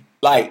bother me.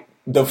 Like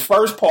the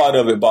first part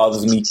of it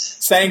bothers me.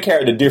 Same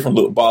character, different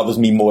look bothers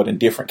me more than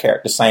different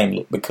character, same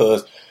look.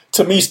 Because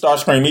to me,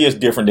 Starscream is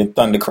different than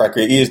Thundercracker.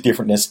 It is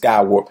different than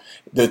Skywarp.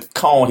 The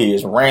cone here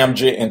is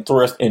Ramjet and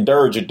Thrust and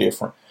Dirge are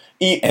different.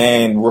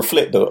 And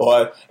Reflector.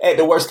 Or at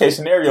the worst case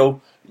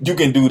scenario, you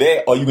can do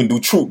that or you can do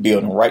troop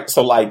building, right?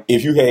 So like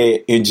if you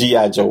had in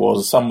G.I. Joe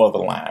or some other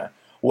line,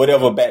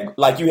 whatever back,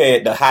 like you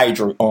had the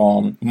Hydra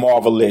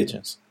Marvel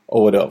Legends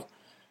or whatever.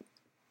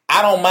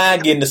 I don't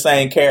mind getting the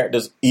same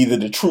characters, either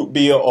the troop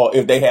build or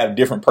if they have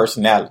different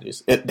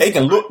personalities. They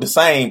can look the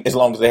same as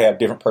long as they have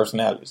different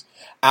personalities.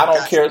 I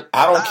don't care.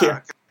 I don't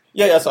care.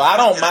 Yeah, so I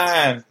don't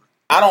mind.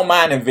 I don't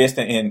mind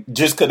investing in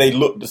just because they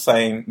look the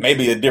same,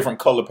 maybe a different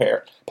color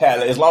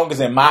palette. As long as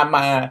in my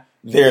mind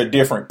they're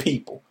different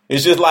people.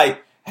 It's just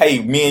like, hey,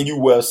 me and you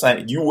wear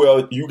same.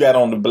 You got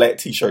on the black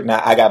T-shirt now.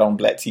 I got on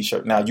black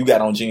T-shirt now. You got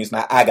on jeans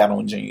now. I got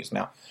on jeans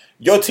now.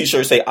 Your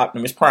T-shirt say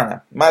Optimus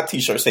Prime. My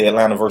T-shirt say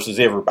Atlanta versus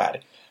everybody.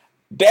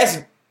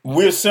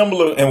 We're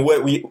similar in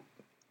what we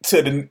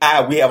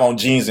have on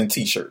jeans and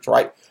T-shirts,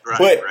 right?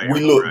 But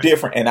we look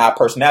different and our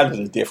personalities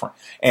is different.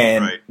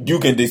 And you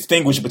can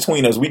distinguish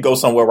between us. We go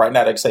somewhere right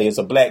now that say it's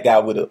a black guy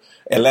with an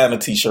Atlanta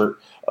T-shirt,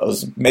 a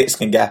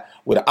Mexican guy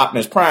with an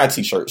Optimus Prime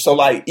T-shirt. So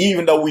like,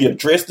 even though we are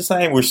dressed the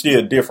same, we're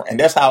still different. And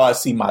that's how I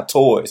see my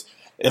toys.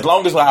 As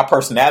long as our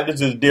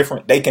personalities is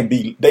different, they can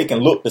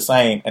look the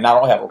same, and I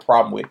don't have a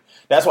problem with it.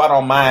 That's why I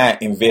don't mind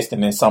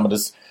investing in some of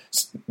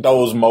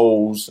those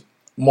molds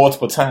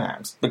multiple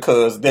times,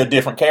 because they're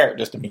different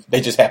characters to me.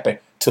 They just happen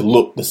to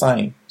look the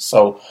same.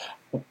 So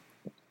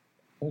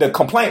the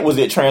complaint was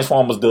that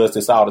Transformers does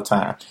this all the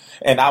time.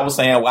 And I was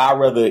saying, well, I'd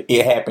rather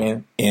it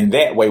happen in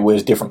that way where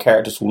it's different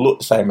characters who look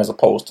the same as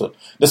opposed to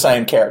the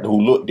same character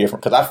who look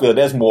different. Because I feel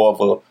that's more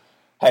of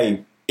a,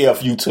 hey,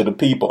 F you to the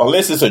people.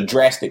 Unless it's a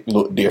drastic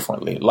look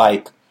differently.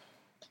 Like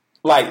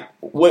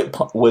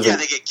what was it? Yeah,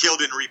 they get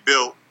killed and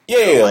rebuilt.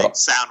 Yeah. Like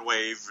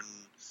Soundwave and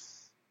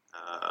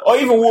or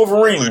even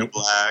Wolverine.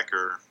 Black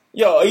or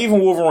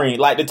even Wolverine.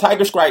 Like the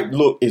Tiger Stripe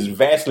look is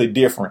vastly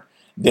different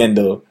than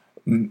the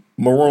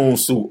maroon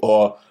suit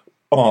or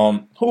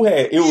who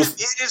had it was.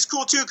 It is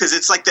cool too because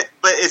it's like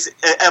but it's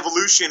an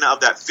evolution of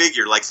that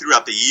figure. Like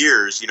throughout the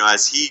years,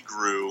 as he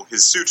grew,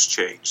 his suits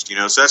changed.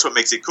 So that's what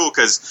makes it cool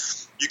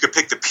because you could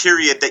pick the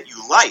period that you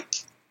like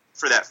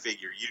for that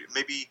figure.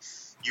 Maybe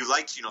you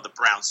liked the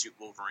brown suit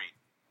Wolverine.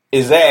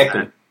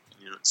 Exactly.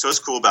 So it's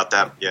cool about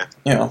that.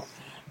 Yeah.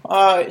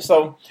 All right,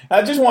 so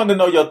I just wanted to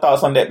know your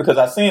thoughts on that because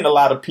I've seen a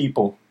lot of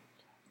people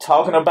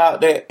talking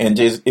about that, and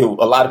a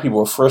lot of people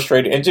were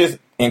frustrated, and just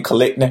in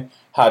collecting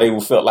how they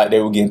felt like they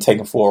were getting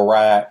taken for a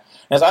ride.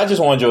 And so I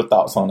just wanted your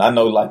thoughts on it. I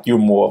know like you're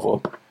more of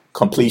a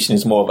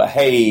completionist, more of a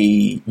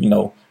hey,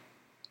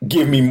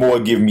 give me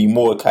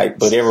more type,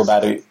 but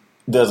everybody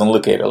doesn't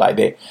look at it like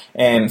that.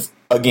 And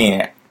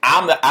again,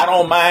 I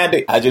don't mind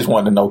it. I just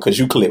wanted to know because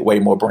you collect way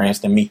more brands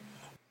than me.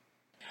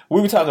 We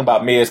were talking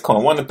about Mezco,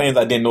 and one of the things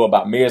I didn't know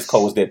about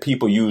Mezco was that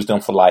people use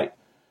them for like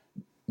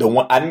the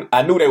one.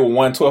 I knew they were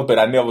 112, but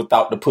I never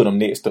thought to put them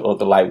next to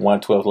other like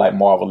 112, like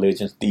Marvel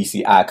Legends,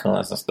 DC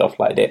Icons, and stuff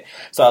like that.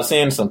 So I was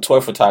seeing some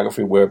toy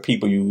photography where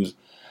people use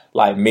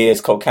like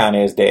Mezco kind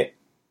of as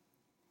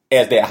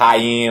that high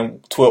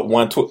end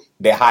 112,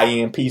 that high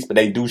end piece, but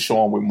they do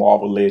show them with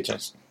Marvel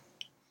Legends.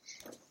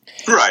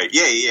 Right,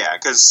 yeah,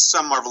 because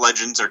some Marvel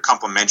Legends are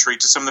complementary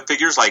to some of the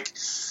figures, like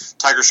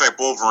Tiger Stripe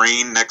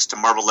Wolverine next to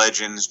Marvel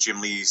Legends,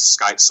 Jim Lee's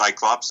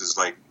Cyclops is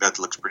like, that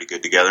looks pretty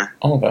good together.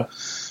 Okay.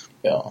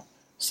 Yeah.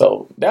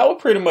 So that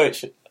was pretty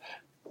much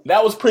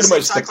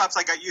Cyclops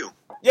I got you.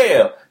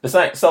 Yeah, the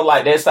same. So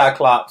like that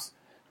Cyclops,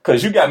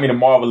 because you got me the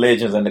Marvel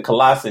Legends and the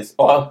Colossus,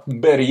 or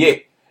better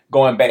yet,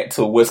 going back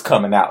to what's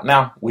coming out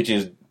now, which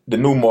is the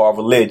new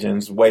Marvel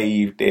Legends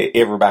wave that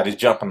everybody's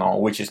jumping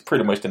on, which is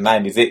pretty much the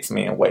 90s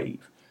X-Men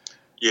wave.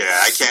 Yeah,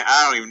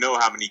 I don't even know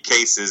how many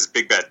cases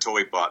Big Bad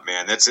Toy bought,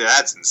 man. That's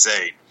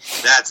insane.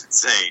 That's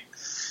insane.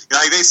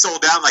 Like, they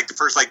sold out like the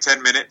first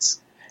 10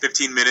 minutes,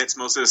 15 minutes,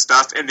 most of the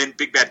stuff, and then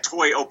Big Bad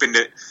Toy opened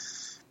it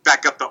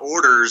back up the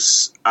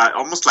orders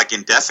almost like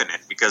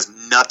indefinite because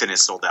nothing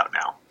is sold out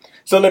now.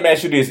 So let me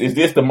ask you this. Is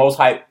this the most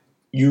hype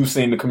you've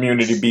seen the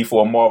community be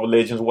for a Marvel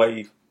Legends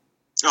wave?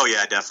 Oh,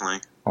 yeah,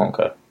 definitely.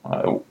 Okay.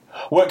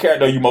 What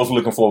character are you most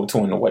looking forward to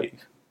in the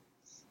wave?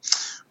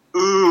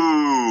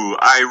 Ooh,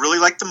 I really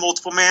like the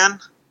Multiple Man.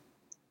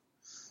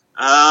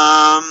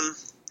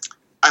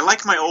 I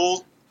like my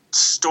old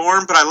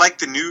Storm, but I like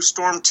the new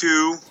Storm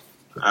too.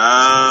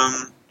 Now,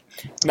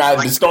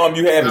 the Storm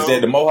you have, is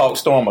that the Mohawk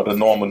Storm or the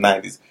normal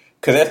 90s?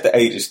 Because that's the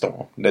 80s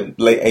Storm, the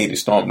late 80s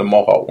Storm, the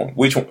Mohawk one.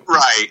 Which one?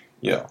 Right.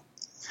 Yeah.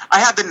 I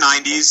had the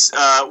 90s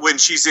when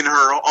she's in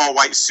her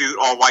all-white suit,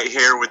 all-white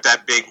hair with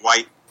that big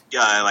white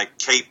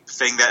cape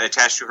thing that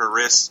attached to her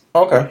wrist.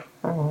 Okay.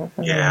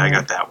 Yeah, I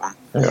got that one.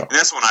 Yeah. And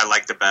that's one I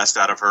like the best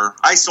out of her.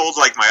 I sold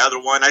my other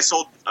one. I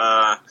sold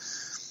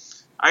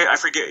I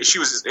forget, she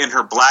was in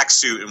her black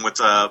suit and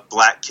with a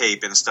black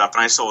cape and stuff,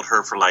 and I sold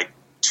her for $150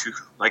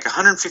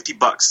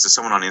 to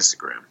someone on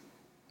Instagram.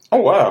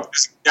 Oh wow.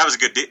 That was a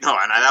good deal. No,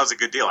 that was a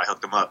good deal. I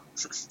hooked them up.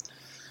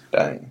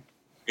 Dang.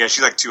 Yeah,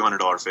 she's like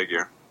 $200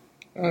 figure.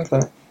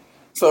 Okay.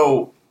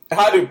 So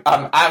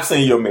I've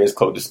seen your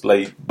Mezco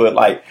display,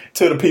 but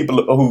to the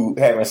people who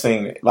haven't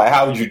seen it,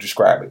 how would you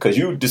describe it? Because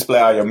you display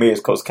all your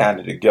Mezcos kind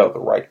of together,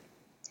 right?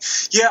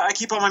 Yeah, I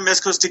keep all my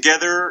Mezcos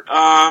together.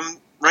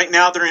 Right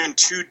now they're in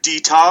 2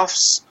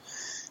 DTOFs.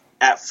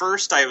 At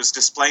first I was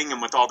displaying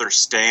them with all their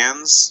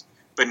stands,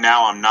 but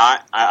now I'm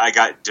not. I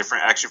got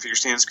different action figure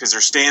stands because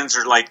their stands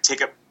are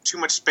take up too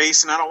much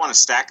space, and I don't want to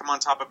stack them on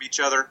top of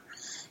each other.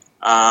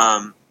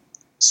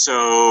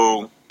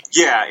 So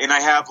yeah, and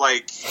I have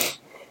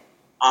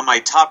on my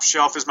top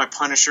shelf is my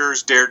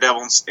Punishers,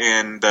 Daredevils,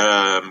 and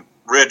the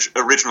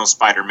original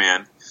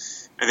Spider-Man.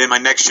 And then my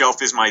next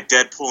shelf is my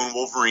Deadpool and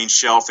Wolverine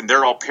shelf, and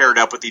they're all paired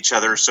up with each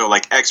other. So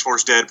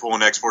X-Force Deadpool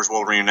and X-Force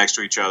Wolverine are next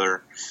to each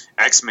other.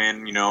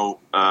 X-Men,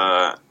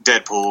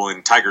 Deadpool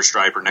and Tiger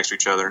Stripe are next to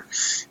each other.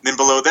 And then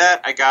below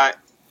that, I got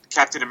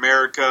Captain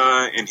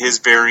America and his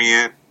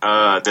variant,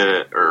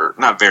 the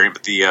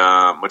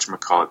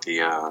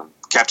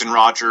Captain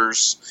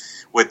Rogers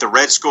with the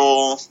Red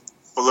Skull.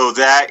 Below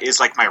that is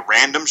my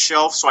random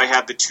shelf. So I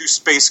have the 2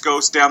 Space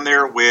Ghosts down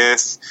there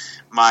with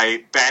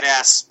my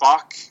badass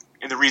Spock.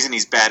 And the reason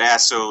he's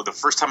badass, so the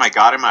first time I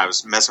got him, I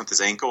was messing with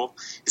his ankle.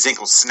 His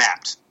ankle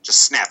snapped.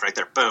 Just snapped right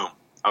there. Boom.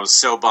 I was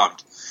so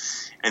bummed.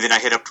 And then I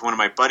hit up to one of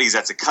my buddies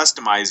that's a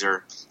customizer.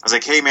 I was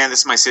like, hey, man,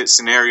 this is my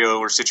scenario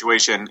or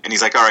situation. And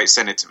he's like, all right,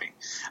 send it to me.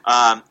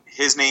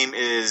 His name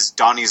is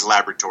Donnie's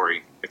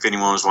Laboratory, if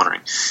anyone was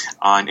wondering,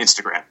 on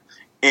Instagram.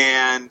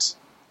 And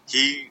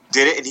he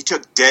did it, and he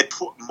took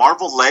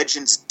Marvel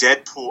Legends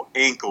Deadpool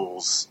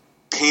ankles,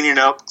 painted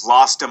up,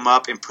 glossed them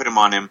up, and put them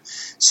on him.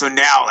 So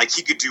now,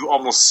 he could do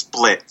almost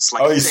splits.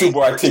 He's super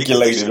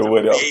articulated or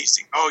whatever.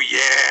 Amazing. Oh,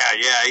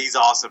 yeah, he's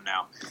awesome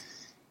now.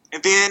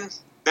 And then,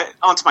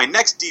 onto my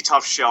next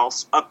DTOF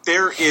shelf, up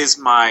there is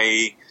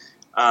my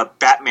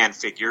Batman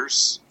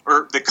figures,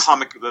 or the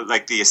comic,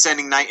 the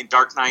Ascending Knight and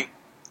Dark Knight.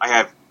 I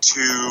have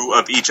 2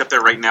 of each up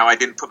there right now. I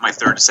didn't put my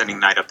 3rd Ascending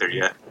Knight up there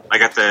yet. I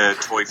got the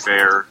Toy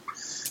Fair,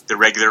 the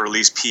regular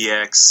release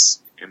PX,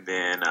 and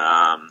then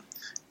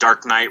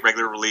Dark Knight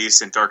regular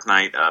release and Dark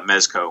Knight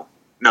Mezco.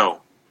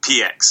 No,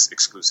 PX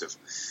exclusive.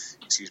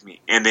 Excuse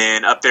me. And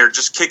then up there,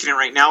 just kicking it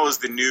right now, is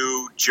the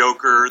new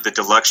Joker, the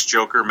Deluxe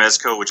Joker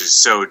Mezco, which is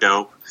so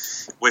dope,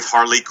 with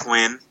Harley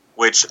Quinn,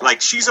 which,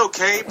 she's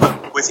okay,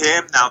 but with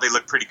him, now they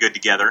look pretty good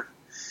together.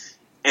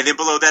 And then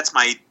below that's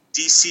my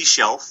DC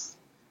shelf.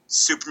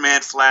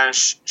 Superman,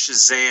 Flash,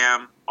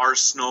 Shazam,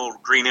 Arsenal,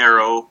 Green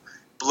Arrow.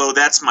 Below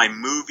that's my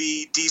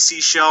movie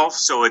DC shelf,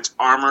 so it's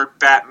Armored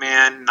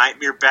Batman,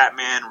 Nightmare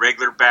Batman,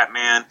 Regular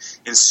Batman,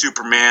 and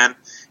Superman.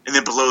 And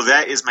then below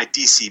that is my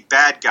DC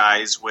Bad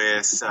Guys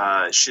with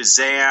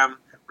Shazam,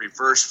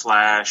 Reverse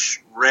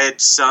Flash, Red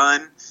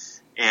Sun,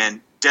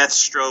 and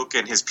Deathstroke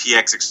and his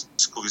PX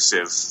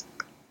exclusive.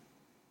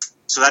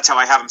 So that's how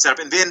I have them set up.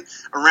 And then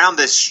around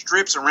the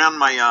strips, around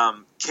my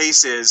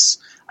cases,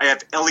 I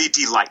have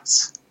LED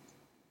lights.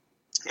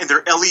 And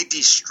they're LED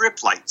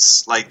strip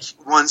lights,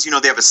 ones,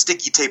 they have a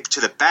sticky tape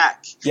to the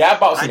back. Yeah, I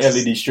bought some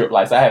LED strip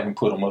lights. I haven't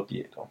put them up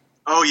yet, though.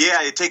 Oh,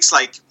 yeah, it takes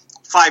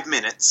 5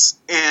 minutes.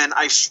 And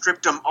I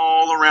stripped them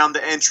all around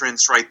the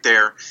entrance right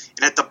there.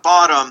 And at the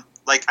bottom,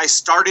 I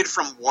started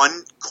from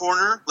one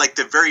corner,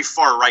 the very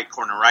far right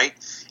corner, right?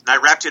 And I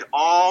wrapped it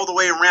all the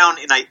way around,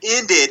 and I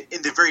ended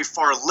in the very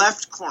far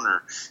left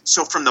corner.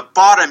 So from the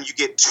bottom, you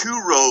get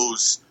 2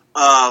 rows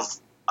of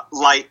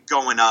light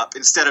going up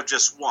instead of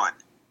just one.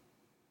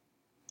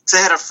 Because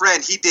I had a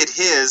friend, he did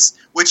his,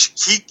 which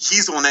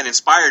he's the one that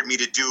inspired me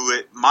to do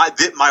it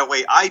my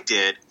way I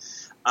did.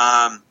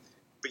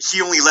 But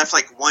he only left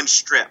 1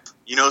 strip,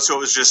 so it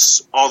was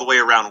just all the way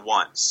around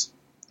once.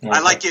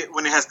 I like it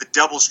when it has the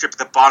double strip at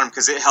the bottom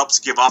because it helps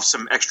give off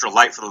some extra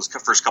light for those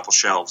first couple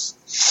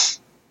shelves.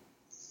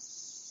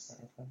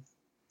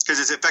 Because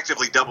it's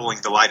effectively doubling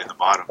the light in the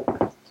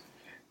bottom.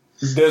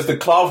 Does the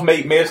cloth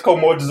make Mezco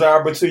more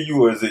desirable to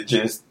you, or is it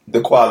just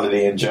the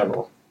quality in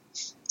general?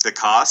 The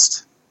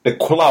cost? The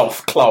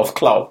cloth. Oh,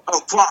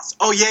 cloth.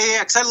 Oh, yeah.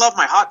 Because I love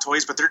my Hot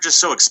Toys, but they're just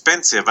so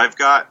expensive. I've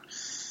got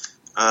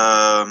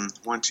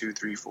 1, 2,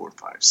 3, 4,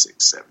 5,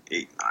 6, 7,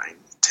 8, 9,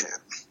 10,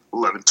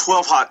 11,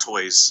 12 Hot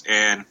Toys.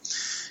 And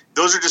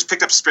those are just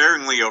picked up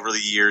sparingly over the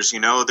years.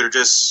 You know, they're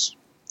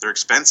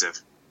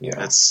expensive.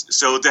 Yeah.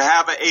 So to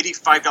have an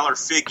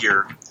 $85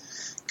 figure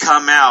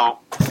come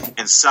out,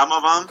 and some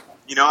of them,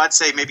 you know, I'd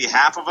say maybe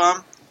half of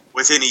them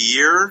within a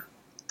year,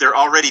 they're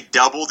already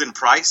doubled in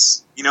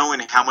price, you know,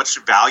 and how much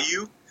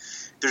value.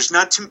 There's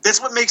not too.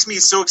 That's what makes me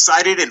so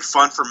excited and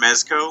fun for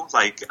Mezco.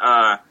 Like,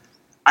 I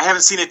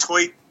haven't seen a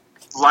toy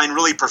line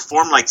really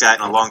perform like that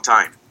in a long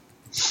time.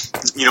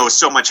 You know, with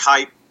so much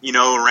hype, you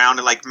know, around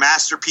it. Like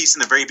Masterpiece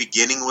in the very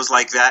beginning was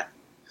like that,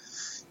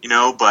 you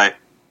know, but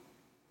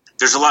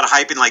there's a lot of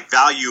hype and like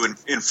value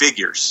in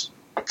figures.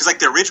 Because like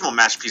the original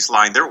Masterpiece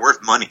line, they're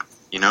worth money.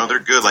 You know, they're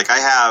good. Like I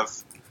have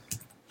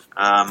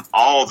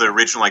all the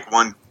original like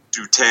 1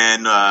 through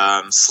 10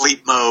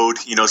 Sleep Mode.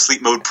 You know,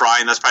 Sleep Mode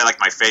Prime. That's probably like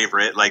my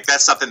favorite. Like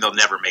that's something they'll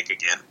never make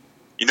again.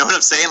 You know what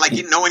I'm saying? Like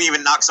no one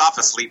even knocks off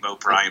a Sleep Mode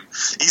Prime.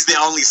 He's the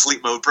only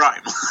Sleep Mode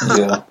Prime.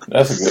 Yeah,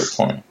 that's a good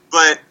point.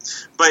 But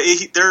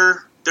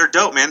they're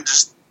dope, man.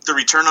 Just the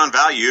return on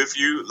value. If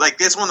you like,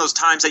 it's one of those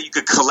times that you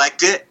could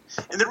collect it.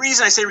 And the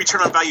reason I say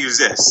return on value is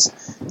this.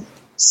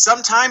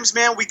 Sometimes,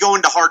 man, we go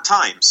into hard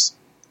times.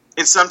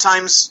 And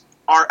sometimes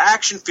our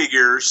action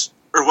figures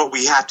are what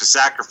we have to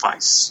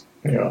sacrifice.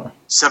 Yeah.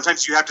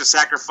 Sometimes you have to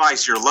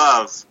sacrifice your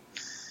love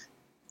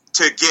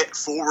to get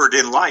forward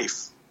in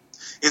life.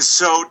 And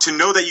so to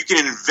know that you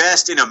can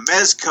invest in a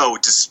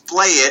Mezco,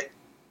 display it,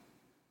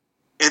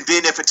 and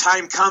then if a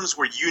time comes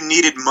where you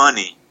needed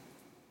money,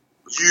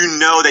 you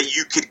know that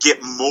you could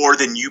get more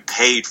than you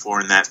paid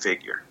for in that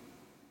figure.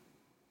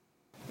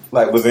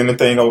 Like, was there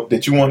anything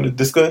that you wanted to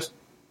discuss?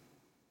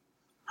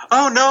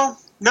 Oh,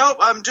 no,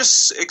 I'm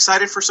just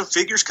excited for some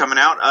figures coming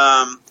out.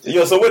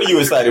 So what are you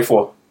excited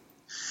for?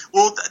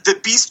 Well, the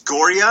Beast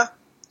Goria.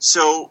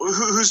 So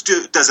does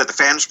that? The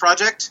Fans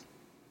Project?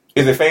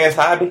 Is it Fans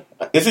Hobby?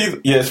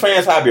 It's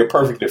Fans Hobby or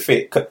Perfect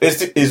Effect.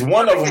 Is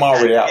one of them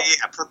already out?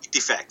 Yeah, Perfect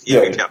Effect.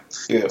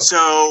 Yeah.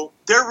 So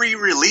they're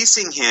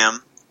re-releasing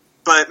him,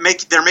 but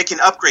they're making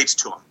upgrades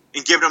to him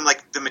and giving him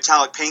like the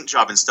metallic paint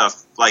job and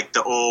stuff like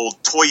the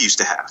old toy used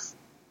to have.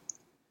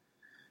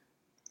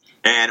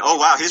 And oh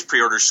wow, his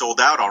pre-order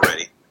sold out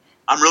already.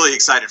 I'm really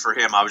excited for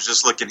him. I was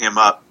just looking him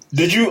up.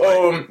 Did you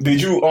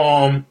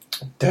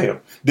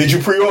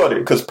pre-order?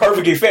 Because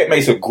Perfect Effect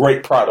makes a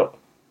great product.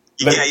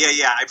 Yeah.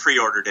 I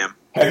pre-ordered him.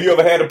 Have you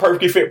ever had a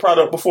Perfect Effect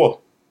product before?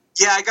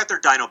 Yeah, I got their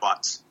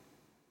Dinobots.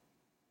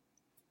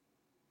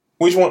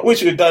 Which of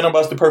the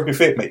Dinobots did Perfect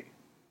Effect make?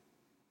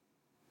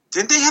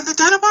 Didn't they have the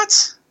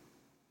Dinobots?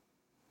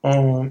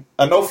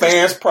 I know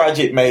Fans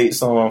Project made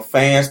some.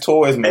 Fans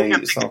Toys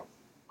made some.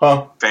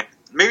 Huh?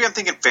 Maybe I'm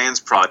thinking Fans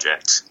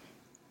Project.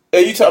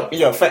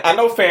 Yeah, I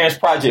know Fans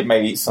Project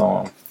made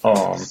some.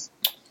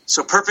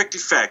 So Perfect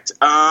Effect.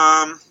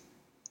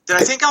 Then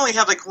I think I only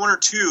have like one or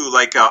two,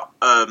 like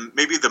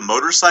maybe the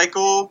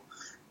motorcycle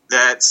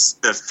that's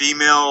the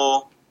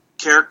female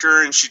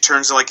character and she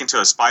turns like into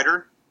a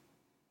spider.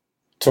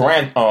 I'm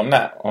trying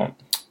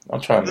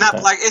to not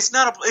think. black. It's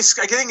not a.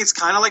 I think it's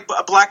kind of like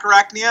a Black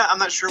Arachnia. I'm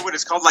not sure what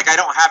it's called. Like I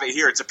don't have it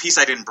here. It's a piece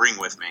I didn't bring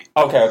with me.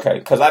 Okay.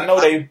 Because I know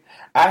I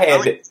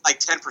had like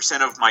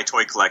 10% of my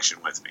toy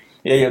collection with me.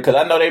 Yeah. Because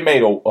I know they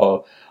made a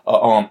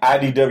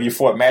IDW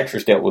Fort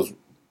mattress that was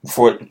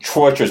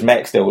Fortress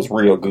Max that was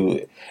real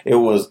good. It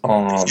was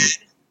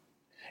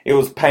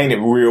painted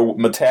real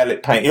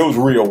metallic paint. It was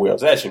real well.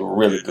 It's actually a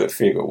really good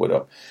figure with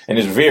them, and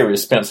it's very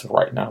expensive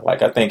right now.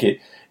 Like I think it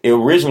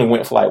originally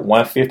went for like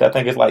 $150. I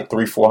think it's like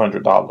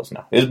 $300-$400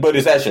 now. But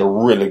it's actually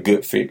a really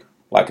good figure.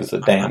 Like it's a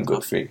damn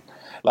good figure.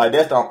 Like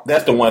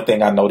that's the one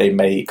thing I know they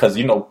made because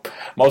you know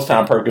most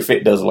time Perfect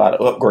Fit does a lot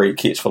of upgrade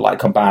kits for like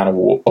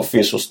combinable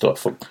official stuff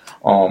for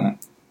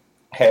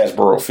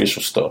Hasbro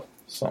official stuff.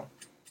 So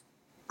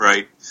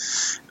right.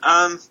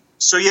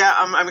 So yeah,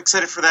 I'm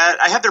excited for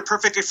that. I have their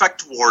Perfect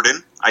Effect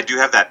Warden. I do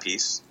have that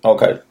piece.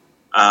 Okay.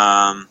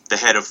 The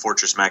head of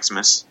Fortress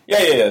Maximus.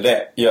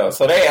 Yeah.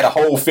 So they had a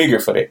whole figure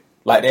for that.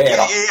 Like they had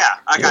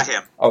I got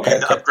him. Okay.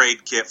 The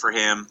upgrade kit for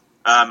him.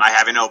 I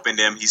haven't opened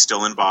him. He's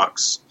still in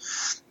box.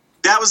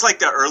 That was like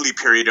the early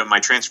period of my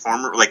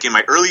Transformer. Like in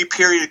my early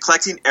period of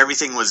collecting,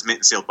 everything was mint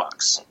and sealed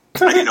box.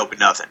 I didn't open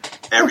nothing.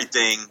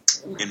 Everything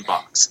in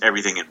box.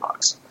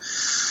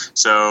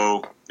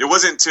 So it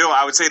wasn't until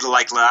I would say the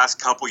like last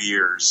couple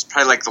years,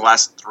 probably like the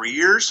last 4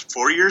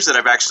 years that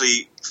I've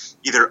actually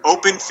either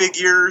opened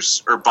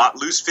figures or bought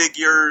loose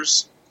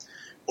figures,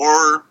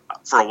 or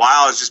for a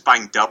while I was just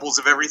buying doubles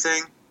of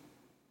everything.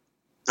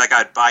 Like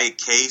I'd buy a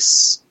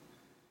case,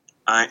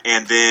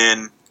 and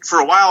then for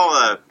a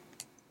while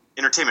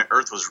Entertainment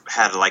Earth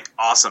had like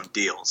awesome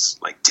deals,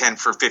 like 10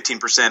 for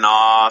 15%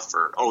 off,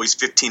 or always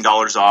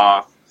 $15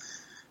 off.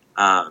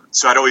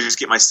 So I'd always just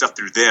get my stuff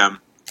through them,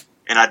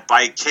 and I'd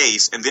buy a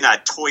case, and then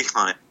I'd toy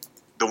hunt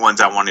the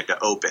ones I wanted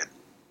to open.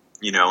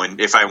 You know, and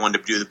if I wanted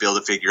to do the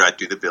Build-A-Figure, I'd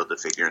do the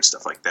Build-A-Figure and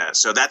stuff like that.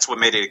 So that's what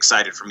made it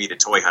excited for me to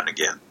toy hunt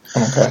again.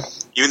 Okay.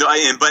 Even though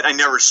but I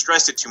never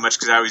stressed it too much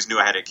because I always knew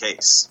I had a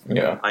case.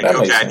 Yeah. Like,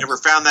 okay, I never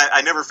found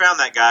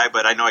that guy,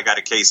 but I know I got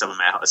a case of him,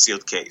 a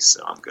sealed case,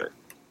 so I'm good.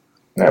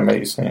 That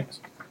makes sense.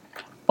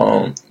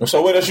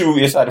 So what else you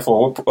excited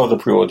for? What other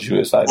pre-orders you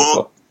excited for?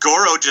 Well,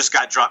 Goro just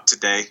got dropped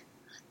today.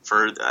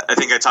 I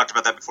think I talked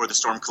about that before the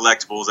Storm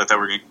Collectibles. I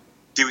thought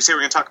did we say we're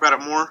going to talk about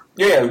it more?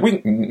 Yeah,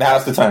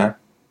 now's the time.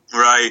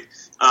 Right.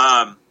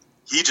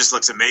 He just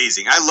looks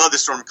amazing. I love the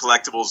Storm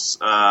Collectibles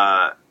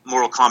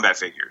Mortal Kombat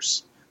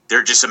figures.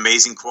 They're just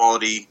amazing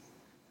quality.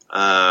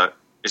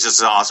 It's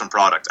just an awesome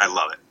product. I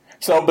love it.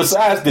 So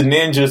besides the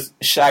Ninjas,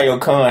 Shao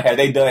Kahn,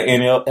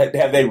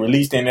 have they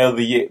released any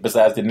other yet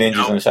besides the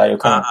Ninjas and Shao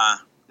Kahn?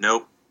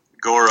 Nope.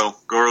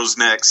 Goro's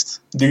next.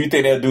 Do you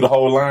think they'll do the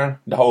whole line?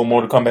 The whole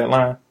Mortal Kombat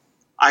line?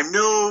 I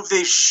know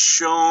they've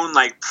shown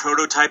like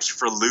prototypes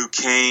for Liu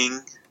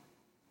Kang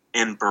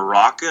and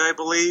Baraka, I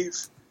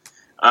believe.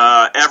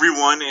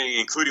 Everyone,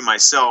 including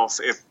myself,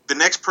 if the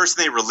next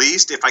person they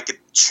released, if I could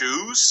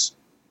choose,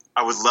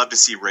 I would love to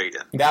see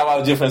Raiden. Now I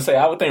was just going to say,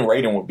 I would think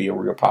Raiden would be a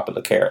real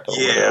popular character.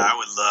 Yeah, I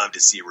would love to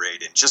see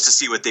Raiden, just to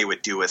see what they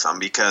would do with him,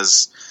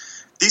 because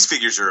these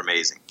figures are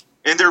amazing.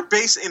 And they're one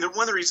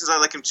of the reasons I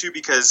like them too,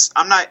 because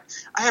I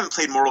haven't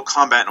played Mortal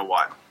Kombat in a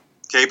while.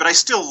 Okay, but I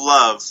still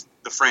love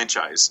the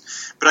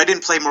franchise. But I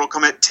didn't play Mortal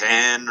Kombat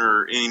 10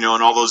 and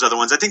all those other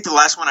ones. I think the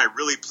last one I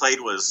really played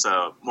was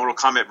Mortal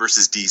Kombat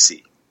versus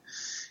DC.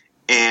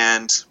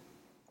 And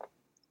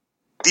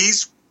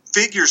these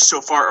figures so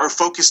far are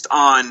focused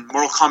on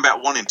Mortal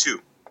Kombat 1 and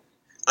 2.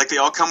 Like, they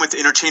all come with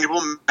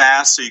interchangeable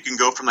masks, so you can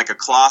go from like a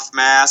cloth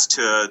mask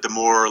to the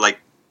more like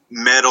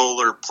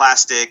metal or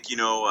plastic,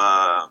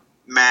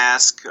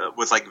 mask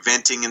with like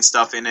venting and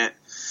stuff in it.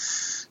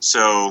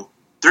 So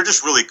they're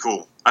just really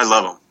cool. I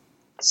love them.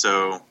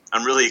 So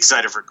I'm really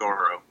excited for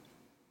Goro.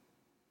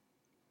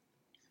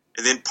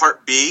 And then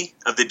Part B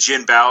of the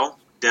Jin Bao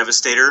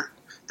Devastator.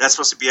 That's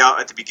supposed to be out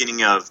at the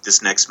beginning of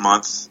this next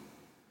month.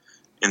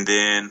 And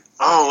then,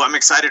 I'm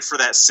excited for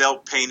that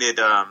cell-painted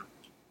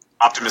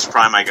Optimus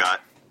Prime I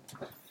got.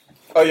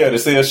 Oh, yeah, the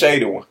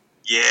cell-shaded one.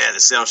 Yeah, the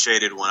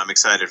cell-shaded one. I'm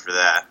excited for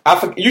that.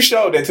 You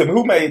showed that to me.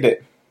 Who made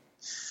that?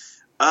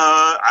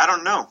 I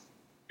don't know.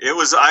 It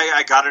was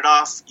I got it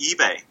off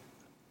eBay.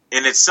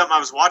 And it's something I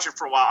was watching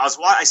for a while.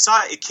 I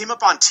saw it came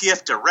up on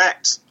TF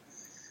Direct,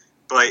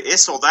 but it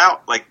sold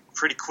out like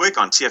pretty quick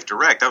on TF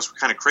Direct. That was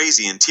kind of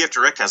crazy. And TF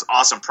Direct has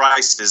awesome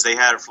prices. They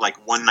had it for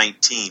like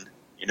 $119,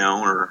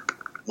 or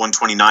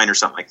 $129 or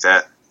something like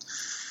that.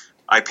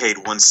 I paid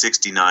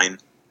 $169.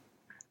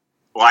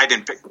 Well, I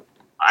didn't pick.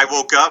 I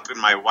woke up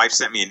and my wife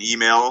sent me an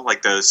email,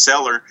 like the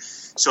seller.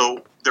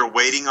 So they're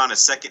waiting on a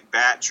second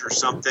batch or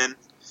something,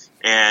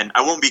 and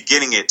I won't be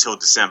getting it till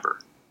December.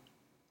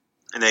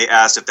 And they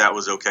asked if that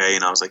was okay,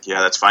 and I was like,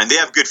 yeah, that's fine. They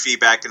have good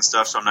feedback and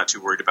stuff, so I'm not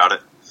too worried about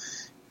it.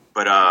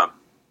 But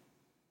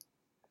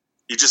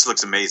it just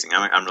looks amazing.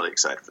 I'm really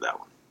excited for that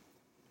one.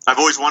 I've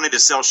always wanted a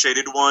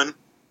cell-shaded one.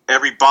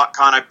 Every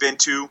BotCon I've been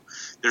to,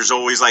 there's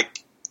always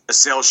like a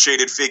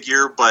cell-shaded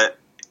figure, but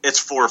it's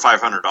 $400 or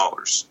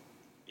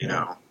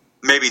 $500.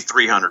 Maybe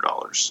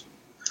 $300.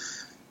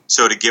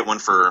 So to get one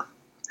for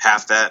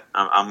half that,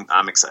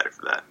 I'm excited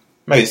for that.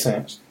 Makes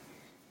sense.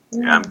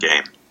 Yeah, I'm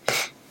game.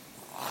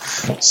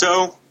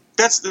 So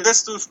that's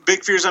the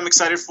big fears I'm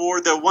excited for.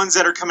 The ones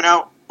that are coming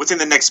out within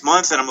the next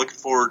month that I'm looking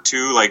forward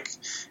to, like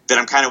that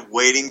I'm kind of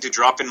waiting to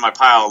drop in my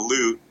pile of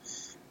loot,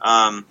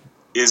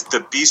 is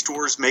the Beast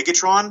Wars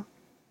Megatron.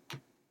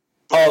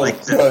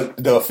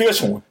 The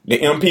official one, the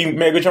MP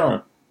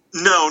Megatron.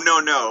 No.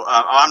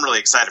 I'm really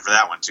excited for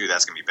that one too.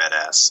 That's gonna be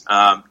badass.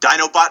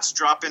 Dinobot's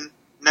dropping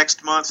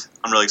next month.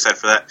 I'm really excited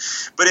for that.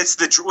 But it's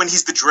when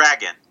he's the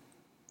dragon.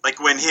 Like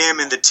when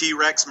him and the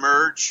T-Rex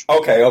merge.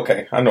 Okay.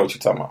 I know what you're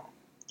talking about.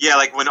 Yeah,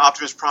 like when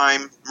Optimus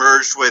Prime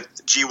merged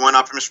with G1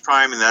 Optimus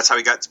Prime, and that's how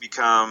he got to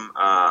become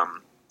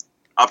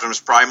Optimus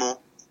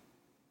Primal.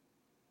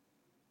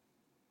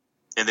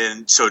 And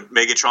then, so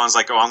Megatron's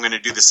like, I'm going to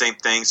do the same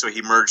thing. So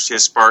he merged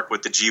his Spark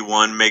with the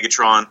G1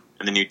 Megatron,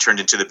 and then he turned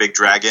into the big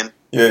dragon.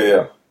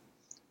 Yeah.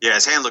 Yeah,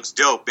 his hand looks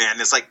dope,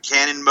 man. It's like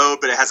cannon mode,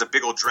 but it has a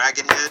big old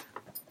dragon head.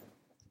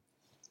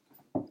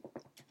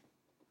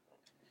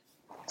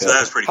 So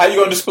that's pretty cool. How you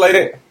going to display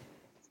that?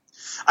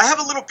 I have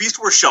a little Beast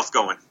Wars shelf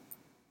going.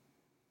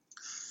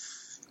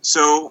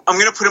 So I'm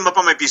going to put him up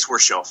on my Beast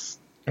Wars shelf.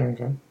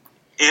 Okay. And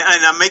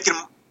I'm making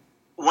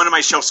one of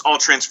my shelves all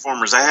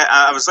Transformers.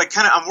 I was like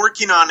I'm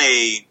working on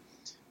a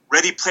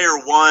Ready Player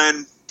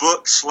One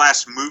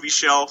book/movie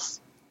shelf,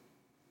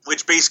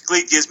 which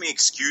basically gives me an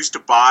excuse to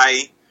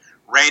buy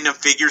random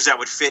figures that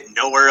would fit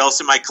nowhere else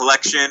in my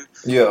collection.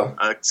 Yeah.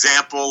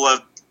 Example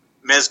of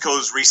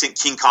Mezco's recent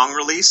King Kong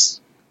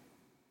release.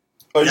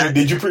 Oh,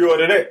 did you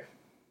pre-order that?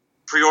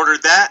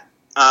 Pre-ordered that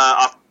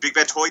Big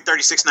Bad Toy,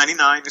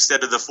 $36.99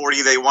 instead of the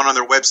 $40 they want on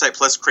their website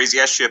plus crazy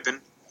ass shipping.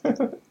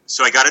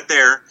 So I got it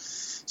there.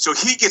 So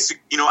he gets to,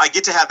 I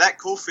get to have that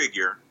cool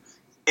figure,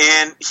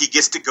 and he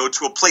gets to go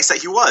to a place that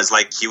he was.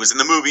 Like, he was in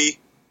the movie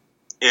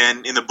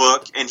and in the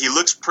book, and he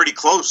looks pretty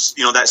close.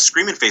 That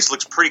screaming face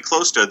looks pretty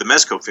close to the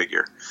Mezco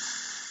figure.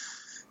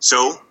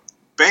 So,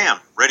 bam,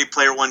 Ready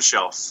Player One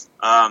shelf.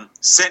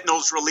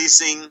 Sentinel's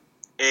releasing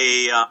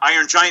a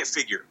Iron Giant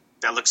figure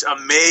that looks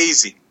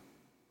amazing.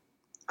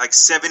 Like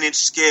 7-inch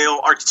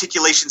scale,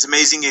 articulation's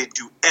amazing. It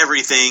do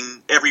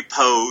everything, every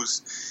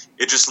pose.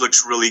 It just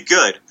looks really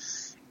good.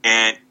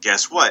 And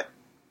guess what?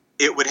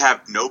 It would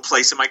have no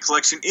place in my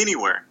collection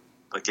anywhere.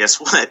 But guess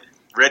what?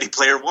 Ready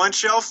Player One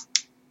shelf,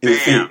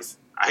 bam!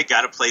 I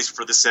got a place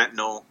for the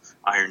Sentinel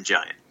Iron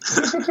Giant.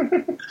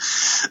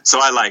 So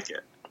I like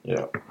it.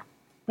 Yeah,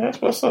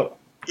 that's what's up.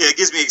 Yeah,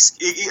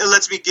 it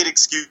lets me get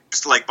excuse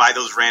to like buy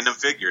those random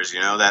figures,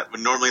 that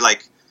would normally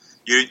like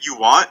you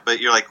want, but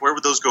you're like, where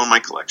would those go in my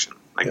collection?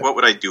 Like, what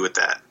would I do with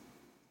that?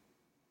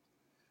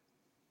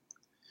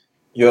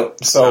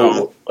 Yep.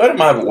 So what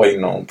am I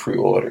waiting on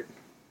pre-order?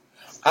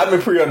 I've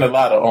been pre-ordering a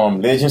lot of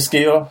Legend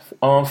scale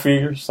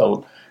figures,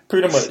 so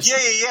pretty much.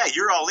 Yeah.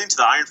 You're all into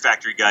the Iron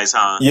Factory guys,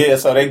 huh? Yeah,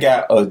 so they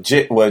got a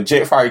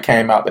Jetfire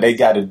came out, but they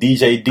got a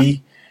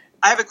DJD.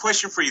 I have a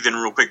question for you then,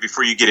 real quick,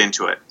 before you get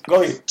into it.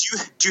 Go ahead.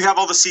 Do you have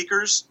all the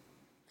Seekers?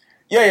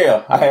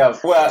 Yeah, I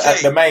have. Well,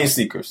 the main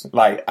Seekers.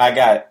 Like, I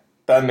got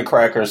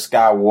Thundercracker,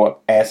 Skywarp,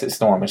 Acid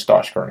Storm, and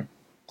Starscream.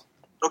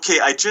 Okay,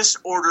 I just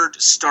ordered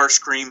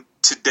Starscream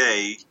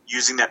today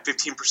using that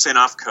 15%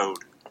 off code.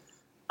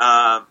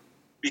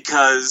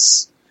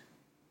 Because,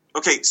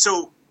 okay,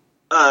 so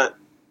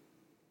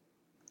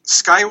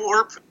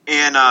Skywarp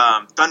and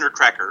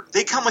Thundercracker,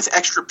 they come with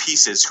extra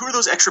pieces. Who are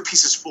those extra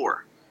pieces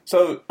for?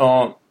 So,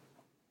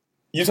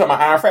 you talking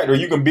about Iron Factory?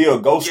 You can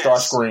build Ghost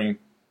Starscream.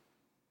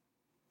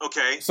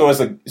 Okay. So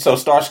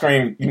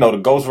Starscream, the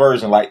Ghost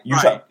version, like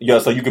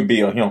so you can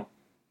build him.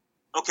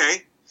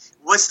 Okay.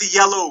 What's the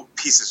yellow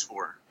pieces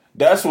for?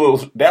 That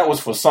was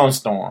for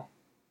Sunstorm.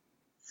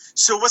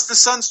 So what's the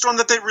Sunstorm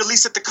that they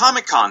released at the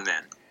Comic-Con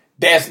then?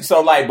 That's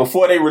so like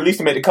before they released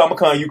him at the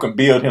Comic-Con, you can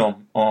build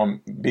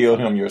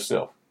him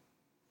yourself.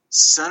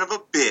 Son of a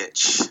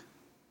bitch.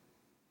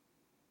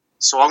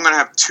 So I'm gonna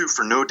have two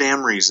for no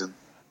damn reason.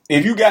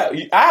 If you got,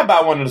 I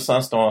buy one of the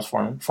Sunstorms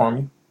from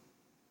you.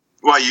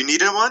 Why, you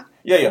needed one?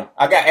 Yeah.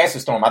 I got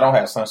Acid Storm. I don't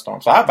have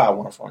Sunstorm, so I buy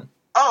one from you.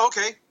 Oh,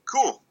 okay,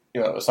 cool.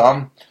 Yeah, so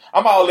I'm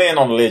all in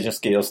on the Legend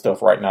scale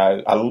stuff right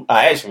now.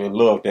 I actually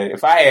love that.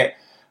 If I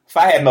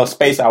had no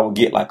space, I would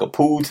get like a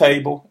pool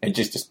table and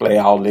just display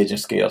all Legend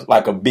scales,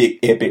 like a big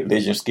epic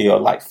Legend scale,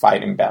 like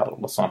fighting battle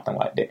or something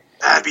like that.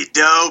 That'd be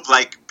dope.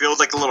 Like build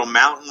like a little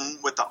mountain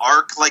with the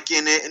arc like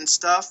in it and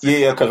stuff.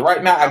 Yeah, because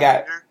right now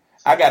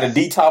I got a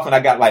D-Top and I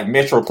got like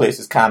Metroplex.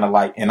 It's kind of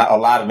like, and a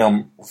lot of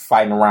them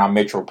fighting around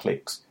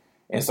Metroplex.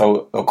 And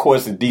so, of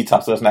course, the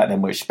D-Top, so it's not that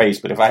much space.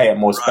 But if I had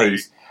more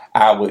space,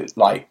 I would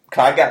like,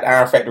 cause I got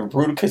Iron Factory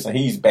Bruticus and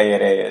he's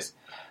badass.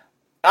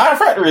 Iron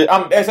Factory,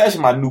 that's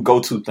actually my new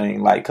go-to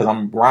thing, like, cause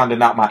I'm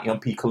rounding out my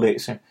MP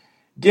collection.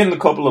 Getting a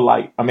couple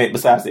of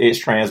besides the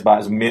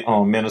X-Transbots,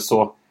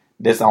 Minosaur,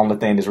 that's the only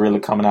thing that's really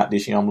coming out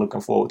this year I'm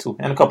looking forward to.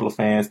 And a couple of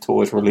fans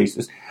toys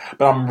releases.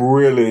 But I'm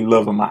really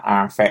loving my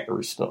Iron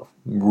Factory stuff.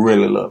 I'm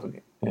really loving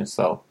it. And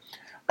so.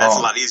 That's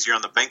a lot easier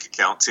on the bank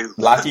account, too.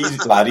 A lot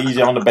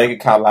easier on the bank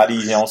account, a lot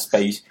easier on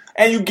space.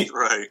 And you get,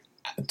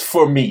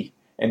 for me,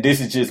 and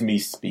this is just me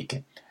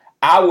speaking,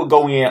 I would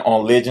go in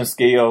on Legend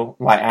scale,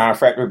 like Iron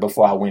Factory,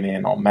 before I went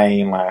in on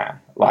mainline,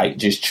 like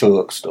just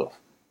Chug stuff.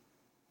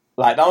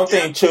 Like the only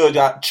thing Chug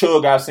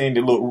I've seen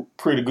that looked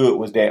pretty good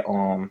was that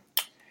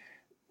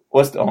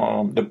what's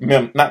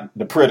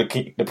the Predator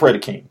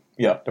King.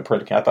 Yeah, the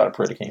Predator King. I thought the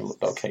Predator King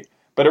looked okay.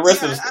 But the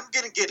rest of I'm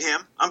gonna get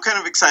him. I'm kind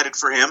of excited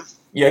for him.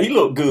 Yeah, he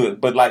looked good,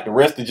 but like the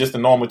rest of just the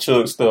normal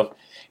Chug stuff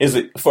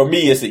for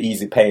me it's an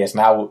easy pass.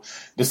 Now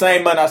the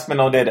same money I spend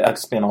on that I could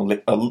spend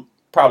on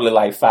probably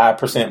like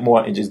 5%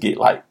 more and just get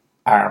like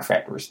Iron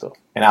Factory stuff.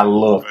 And I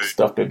love the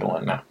stuff they're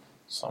doing now.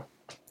 So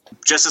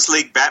Justice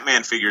League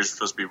Batman figures are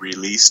supposed to be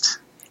released.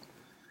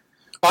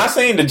 I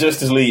seen the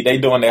Justice League. They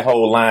doing that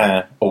whole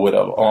line or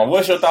whatever.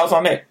 What's your thoughts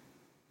on that?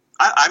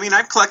 I mean,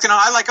 I'm collecting them.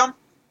 I like them.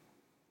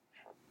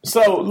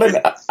 So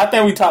I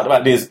think we talked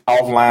about this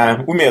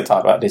offline. We may have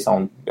talked about this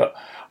on.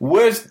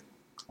 What's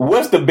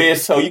the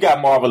best? So you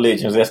got Marvel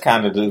Legends. That's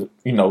kind of the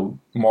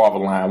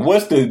Marvel line.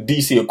 What's the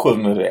DC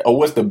equivalent of that, or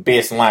what's the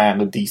best line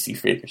of DC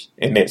figures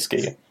in that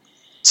scale?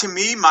 To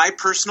me, my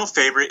personal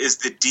favorite is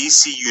the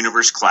DC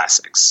Universe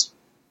Classics.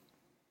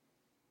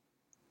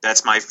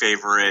 That's my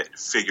favorite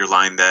figure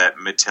line that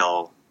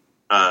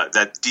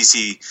that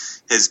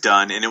DC has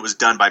done, and it was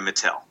done by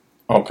Mattel.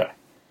 Okay.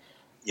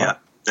 Yeah.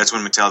 That's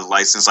when Mattel had the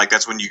license. Like,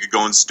 that's when you could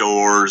go in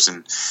stores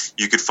and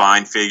you could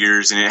find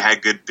figures, and it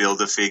had good build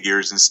of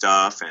figures and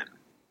stuff. And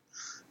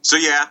so,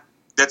 yeah,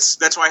 that's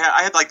why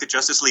I had like the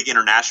Justice League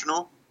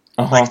International.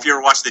 Like, if you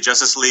ever watched the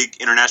Justice League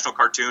International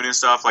cartoon and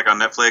stuff, like on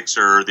Netflix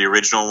or the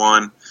original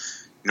one,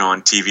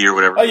 on TV or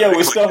whatever. Oh yeah,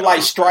 with stuff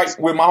like Stripe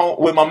with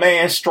my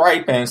man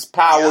Stripe and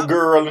Power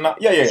Girl and all.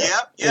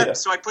 Yeah.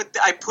 So I put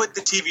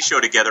the TV show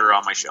together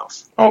on my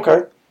shelf.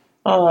 Okay,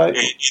 all right.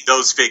 In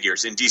those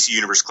figures, in DC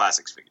Universe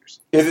Classics figures.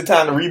 Is it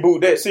time to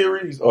reboot that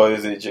series, or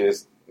is it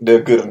just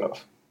they're good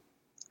enough?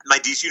 My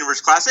DC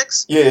Universe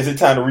Classics? Yeah, is it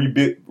time to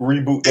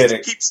reboot that?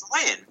 It keeps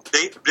playing.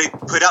 They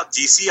put out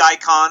DC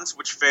Icons,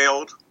 which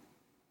failed.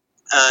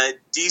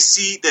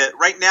 DC that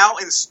right now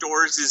in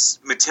stores is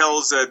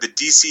Mattel's the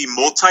DC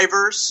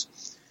Multiverse,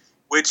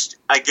 which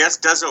I guess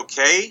does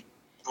okay,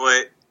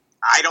 but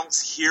I don't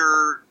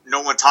hear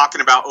no one talking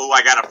about, oh,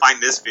 I gotta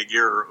find this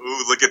figure, or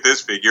oh, look at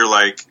this figure.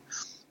 Like,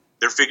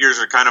 their figures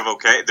are kind of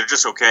okay. They're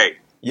just okay.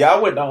 Yeah, I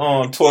went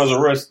to Toys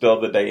R Us the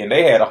other day, and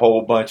they had a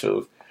whole bunch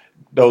of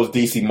those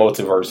DC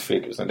Multiverse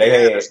figures, and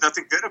there's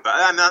nothing good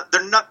about it.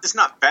 They're not. It's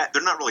not bad.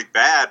 They're not really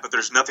bad, but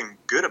there's nothing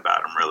good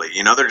about them, really.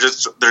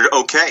 They're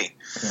okay.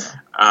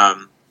 Yeah.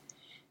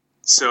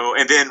 So,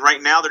 and then right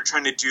now they're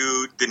trying to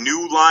do the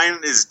new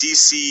line is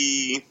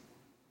DC.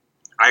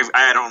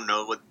 I don't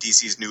know what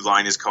DC's new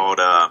line is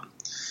called.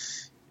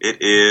 It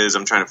is.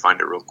 I'm trying to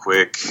find it real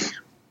quick.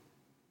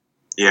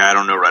 Yeah, I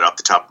don't know right off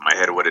the top of my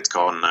head what it's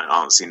called, and I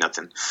don't see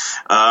nothing.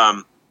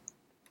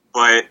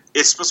 But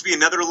it's supposed to be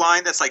another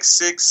line that's like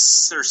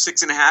 6 or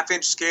 6.5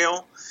 inch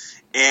scale,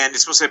 and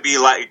it's supposed to be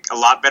like a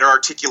lot better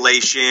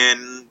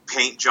articulation,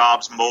 paint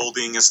jobs,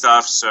 molding and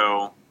stuff. So,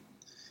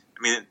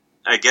 I mean,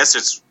 I guess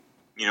it's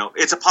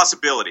it's a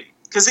possibility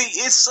because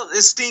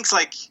it stinks.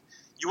 Like,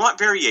 you want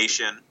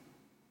variation,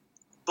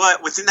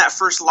 but within that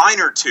first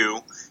line or two,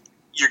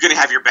 you're going to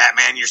have your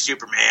Batman, your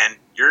Superman,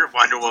 your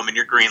Wonder Woman,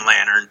 your Green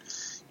Lantern.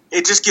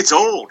 It just gets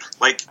old,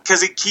 like,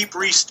 because they keep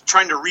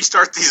trying to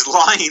restart these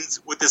lines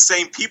with the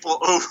same people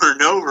over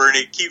and over, and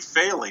it keeps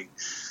failing.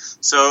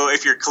 So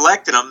if you're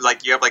collecting them,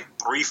 like, you have like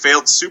 3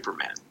 failed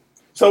Superman.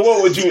 So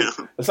what would you?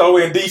 So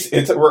in DC,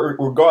 in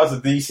regards to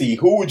DC,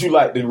 who would you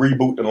like to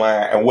reboot the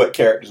line, and what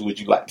characters would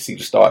you like to see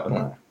to start the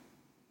line?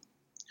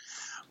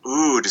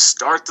 Ooh, to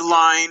start the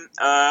line,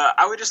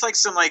 I would just like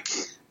some like.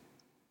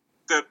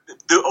 The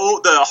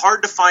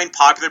hard to find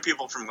popular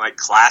people from like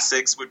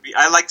classics would be.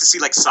 I like to see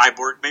like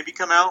Cyborg maybe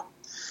come out.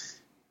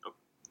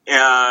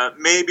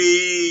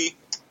 Maybe.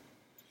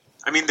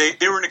 I mean,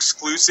 they were an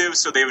exclusive,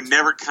 so they would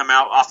never come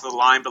out off the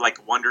line. But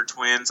like Wonder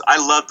Twins,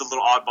 I love the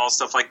little oddball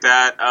stuff like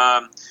that.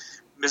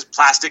 Miss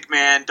Plastic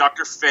Man,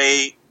 Dr.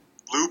 Fate,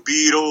 Blue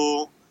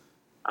Beetle.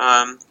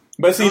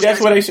 But see,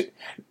 that's what they should.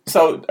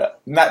 So,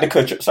 not to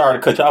cut you, sorry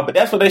to cut you off, but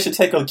that's what they should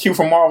take a cue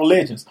from Marvel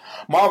Legends.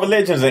 Marvel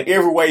Legends, in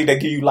every way, they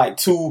give you like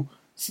 2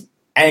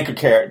 anchor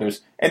characters,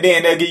 and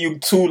then they'll give you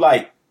 2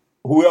 like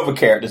whoever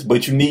characters,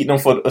 but you need them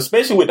for,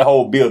 especially with the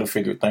whole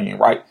Build-A-Figure thing,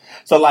 right?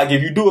 So like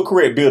if you do a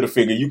correct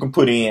Build-A-Figure, you can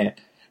put in,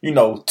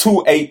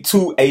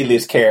 2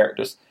 A-list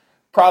characters,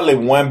 probably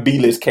 1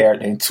 B-list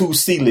character and 2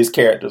 C-list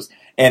characters,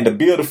 and the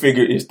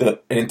Build-A-Figure is the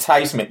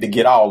enticement to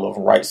get all of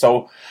them, right?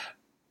 So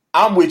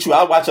I'm with you.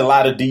 I watch a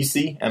lot of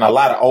DC and a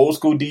lot of old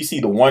school DC,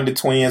 the Wonder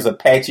Twins,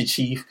 Apache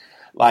Chief,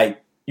 like,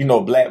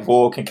 Black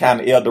Vulcan,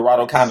 kind of El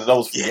Dorado, kind of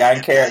those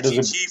forgotten characters.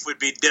 Apache Chief would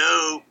be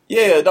dope.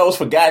 Yeah, those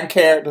forgotten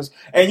characters.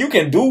 And you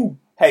can do,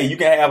 you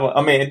can have,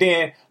 and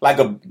then like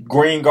a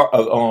Green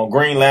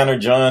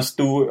Lantern, John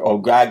Stewart, or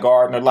Guy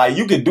Gardner. Like,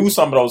 you can do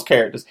some of those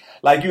characters.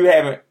 Like,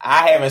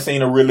 I haven't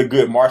seen a really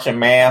good Martian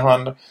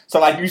Manhunter. So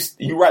like,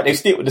 you're right, they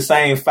stick with the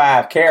same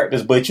 5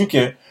 characters, but you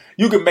can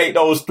make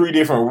those 3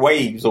 different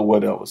waves or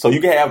whatever. So you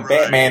can have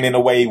Batman in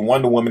a wave,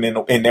 Wonder Woman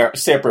in their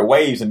separate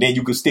waves, and then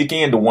you can stick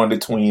in the Wonder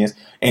Twins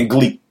and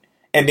Gleek.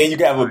 And then you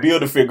can have a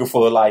Build-A-Figure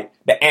for like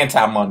the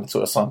Anti-Monitor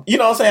or something. You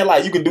know what I'm saying?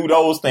 Like, you can do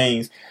those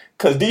things.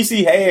 Because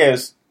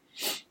DC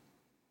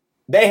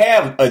they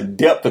have a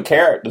depth of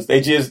characters.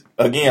 They just,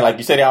 again, like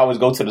you said, they always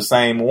go to the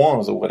same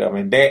ones or whatever.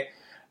 And that,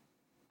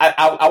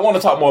 I want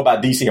to talk more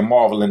about DC and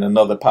Marvel in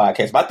another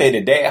podcast. But I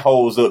think that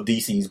holds up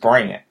DC's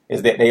brand,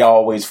 is that they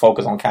always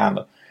focus on kind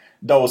of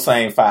those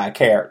same 5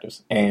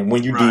 characters. And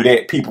when you do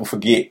that, people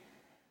forget.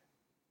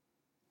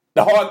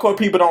 The hardcore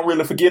people don't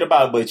really forget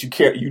about it, but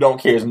you don't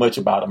care as much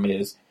about them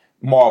as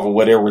Marvel,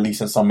 where they're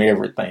releasing some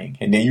everything.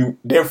 And then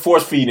they're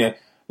force feeding.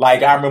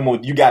 Like, I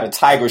remember you got a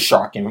tiger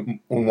shark in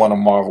one of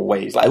Marvel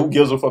ways. Like, who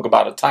gives a fuck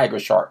about a tiger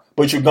shark?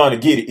 But you're gonna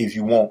get it if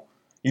you want,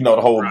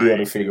 the whole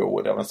Build-A-Figure or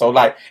whatever. So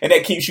like, and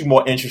that keeps you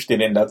more interested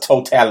in the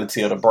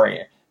totality of the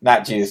brand,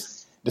 not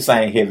just the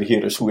same heavy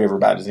hitters who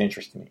everybody's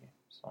interested in.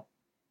 So.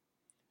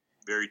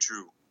 Very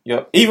true.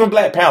 Yep. Even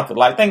Black Panther.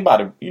 Like, think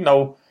about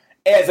it.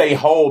 As a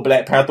whole,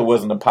 Black Panther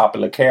wasn't a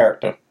popular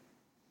character,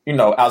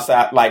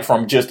 outside, like,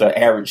 from just an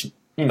average,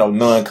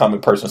 non-common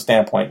person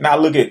standpoint.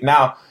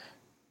 Now,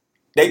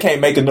 they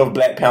can't make enough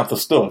Black Panther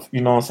stuff,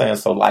 you know what I'm saying?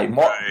 So, like,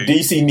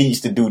 DC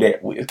needs to do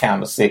that with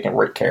kind of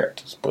second-rate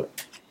characters, but,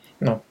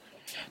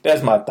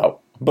 that's my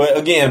thought. But,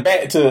 again,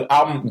 back to,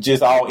 I'm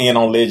just all in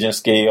on Legend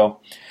scale,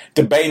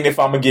 debating if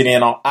I'm going to get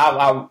in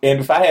on,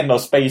 and if I had no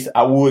space,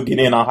 I would get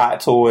in on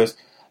Hot Toys.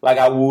 Like,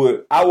 I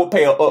would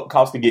pay an up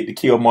cost to get the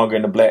Killmonger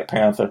and the Black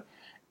Panther.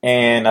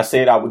 And I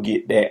said I would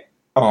get that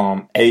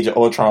Age of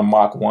Ultron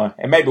Mark 1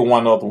 and maybe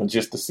one other one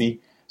just to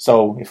see.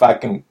 So if I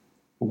can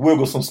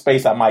wiggle some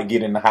space, I might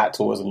get in the hot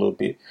toys a little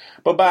bit.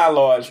 But by and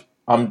large,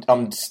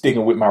 I'm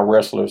sticking with my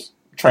wrestlers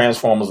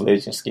Transformers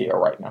Legend scale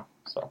right now.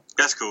 So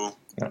that's cool.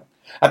 Yeah.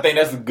 I think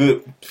that's a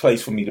good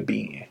place for me to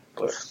be in.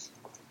 But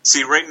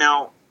see, right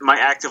now my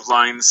active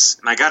lines,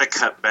 and I got to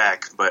cut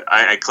back, but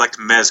I collect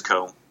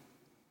Mezco,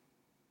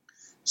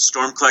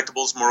 Storm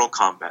Collectibles, Mortal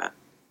Kombat,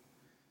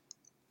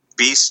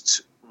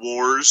 Beast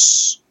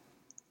Wars,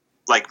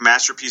 like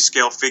Masterpiece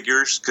scale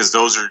figures, because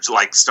those are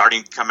like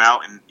starting to come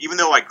out. And even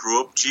though I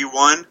grew up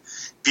G1,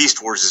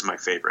 Beast Wars is my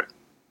favorite.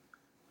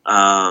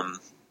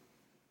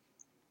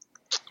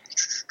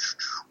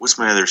 What's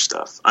my other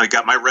stuff? I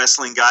got my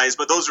wrestling guys,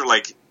 but those are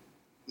like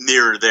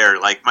near there.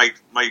 Like my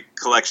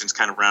collection's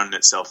kind of rounding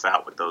itself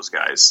out with those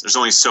guys. There's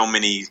only so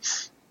many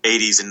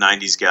 80s and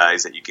 90s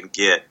guys that you can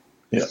get.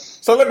 Yeah.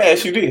 So let me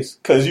ask you this,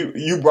 because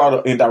you brought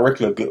up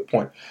indirectly a good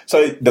point.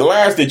 So the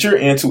lines that you're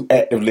into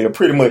actively are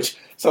pretty much,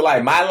 so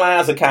like my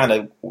lines are kind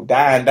of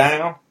dying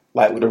down,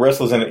 like with the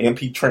wrestlers and the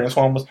MP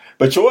Transformers,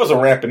 but yours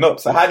are ramping up.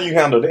 So how do you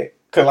handle that?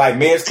 Because like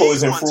Mezco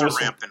is in full. These ones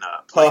are ramping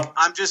up. Like,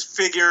 I'm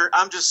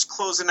just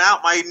closing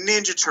out my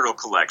Ninja Turtle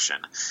collection.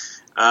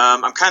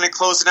 I'm kind of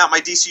closing out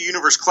my DC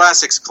Universe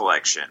Classics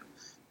collection.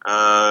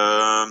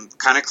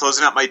 Kind of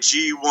closing out my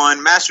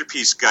G1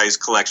 Masterpiece guys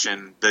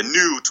collection, the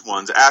new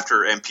ones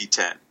after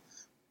MP10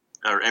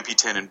 or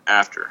MP10 and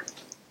after.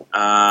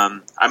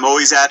 I'm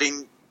always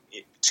adding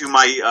to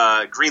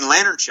my Green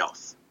Lantern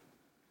shelf.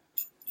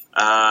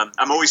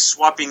 I'm always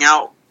swapping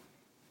out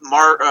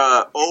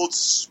old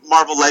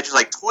Marvel Legends,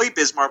 like Toy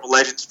Biz Marvel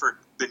Legends, for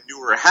the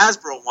newer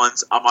Hasbro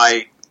ones on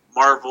my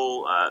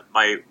Marvel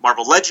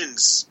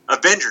Legends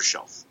Avenger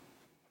shelf.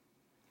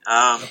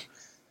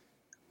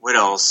 What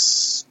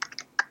else?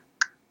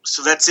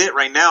 So that's it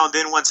right now. And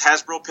then once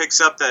Hasbro picks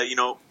up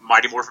the,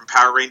 Mighty Morphin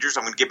Power Rangers,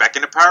 I'm going to get back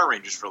into Power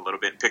Rangers for a little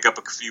bit and pick up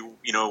a few,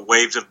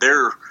 waves of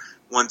their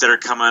ones that are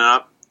coming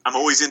up. I'm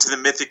always into the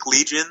Mythic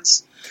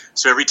Legions.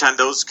 So every time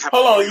those come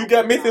Hold on, you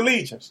got Mythic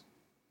Legions?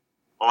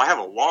 Oh, I have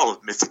a wall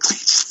of Mythic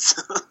Legions.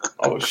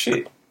 Oh,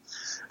 shit.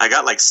 I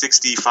got like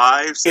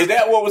 65. Is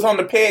that what was on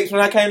the pegs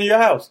when I came to your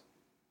house?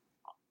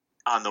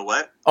 On the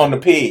what? On the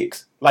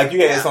pegs. Like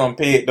you had some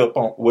pegged up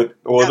on with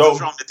or those?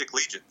 Those are all Mythic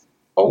Legions.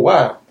 Oh,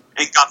 wow.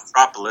 And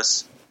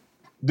Gothropolis.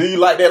 Do you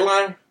like that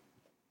line?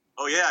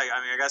 Oh, yeah.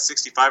 I got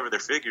 65 of their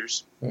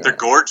figures. Yeah. They're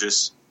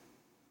gorgeous.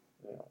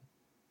 Yeah.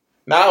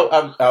 Now,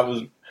 I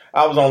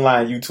was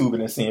online YouTubing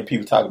and seeing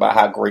people talk about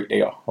how great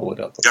they are or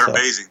whatever. They're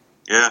amazing.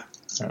 Yeah.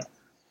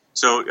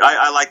 So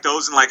I like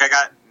those, and like I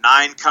got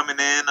 9 coming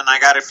in, and I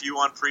got a few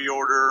on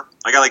pre-order.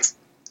 I got like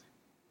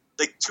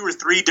 2 or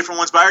 3 different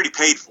ones, but I already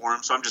paid for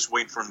them, so I'm just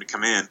waiting for them to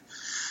come in.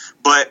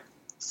 But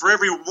for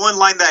every one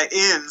line that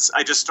ends,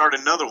 I just start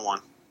another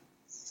one.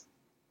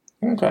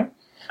 Okay.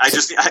 I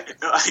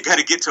got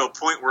to get to a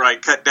point where I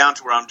cut down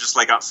to where I'm just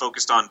like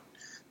focused on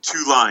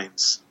 2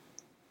 lines.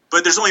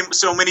 But there's only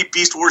so many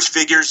Beast Wars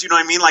figures, you know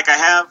what I mean? Like I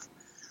have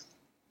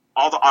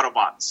all the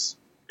Autobots,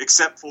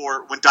 except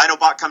for when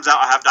Dinobot comes out,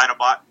 I have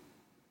Dinobot.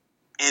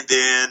 And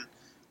then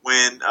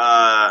when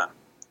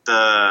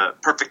the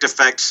Perfect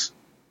Effect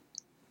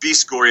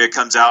Beast Goria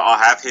comes out, I'll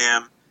have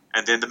him.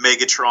 And then the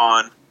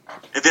Megatron.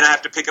 And then I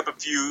have to pick up a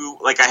few,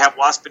 like I have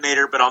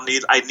Waspinator, but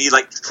I need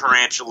like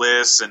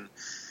Tarantulas.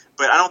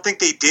 But I don't think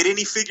they did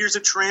any figures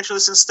of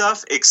Tarantulas and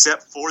stuff,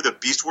 except for the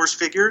Beast Wars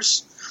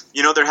figures.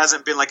 There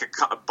hasn't been like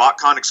a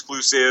BotCon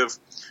exclusive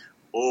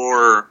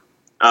or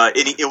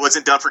it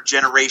wasn't done for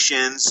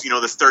Generations,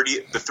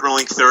 the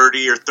Thrilling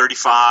 30 or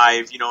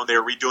 35,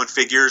 they're redoing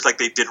figures like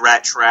they did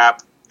Rat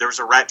Trap. There was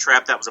a Rat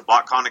Trap that was a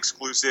BotCon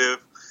exclusive.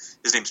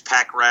 His name's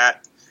Pack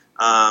Rat.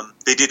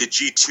 They did a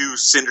G2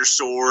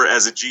 Cindersaur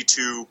as a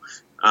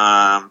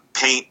G2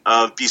 paint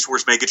of Beast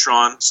Wars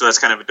Megatron. So that's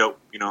kind of a dope,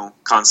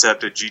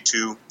 concept, a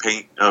G2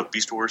 paint of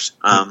Beast Wars.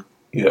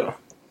 Yeah.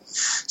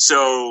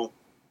 So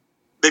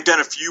they've done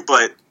a few,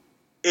 but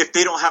if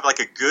they don't have like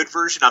a good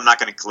version, I'm not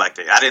going to collect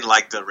it. I didn't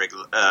like the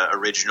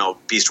original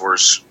Beast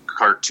Wars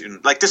cartoon.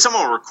 Like some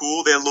of them were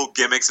cool. They had little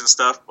gimmicks and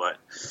stuff, but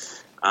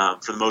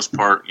for the most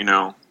part, And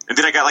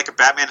then I got like a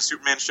Batman and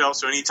Superman shelf.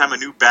 So anytime a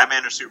new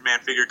Batman or Superman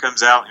figure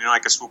comes out, I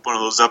can swoop one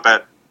of those up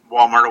at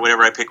Walmart or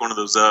whatever. I pick one of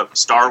those up.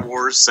 Star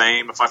Wars,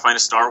 same. If I find a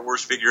Star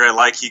Wars figure I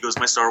like, he goes to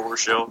my Star Wars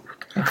shelf.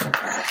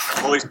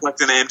 I'm always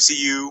collecting the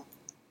MCU.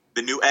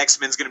 The new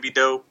X-Men's going to be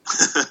dope.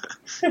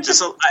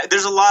 There's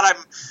a lot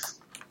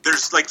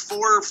there's like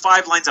 4 or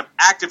 5 lines I'm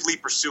actively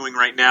pursuing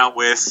right now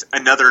with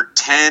another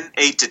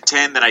 8 to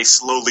 10 that I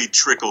slowly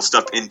trickle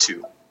stuff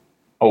into.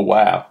 Oh,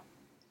 wow.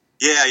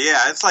 Yeah,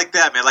 it's like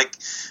that, man. Like,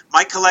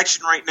 my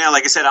collection right now,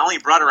 like I said, I only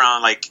brought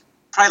around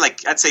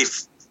I'd say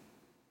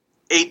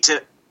 5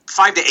 to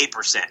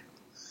 8%.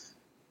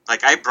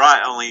 Like, I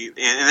brought only, and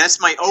that's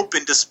my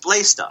open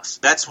display stuff.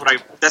 That's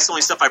the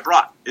only stuff I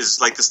brought, is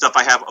like the stuff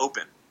I have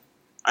open.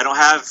 I don't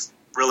have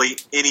really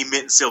any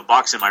mint and sealed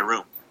box in my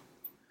room.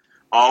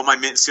 All my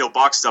mint and sealed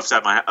box stuff's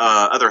at my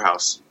other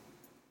house.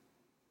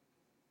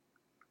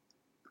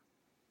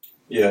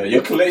 Yeah,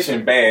 your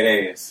collection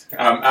badass.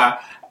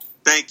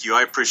 Thank you,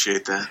 I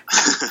appreciate that.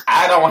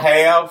 I don't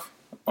have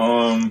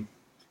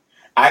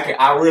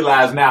I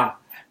realize now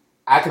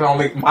I can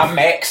only my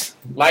max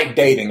like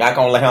dating. I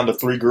can only handle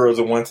 3 girls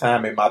at one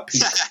time in my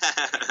peak.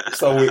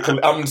 So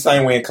I'm the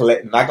same way in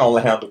collecting. I can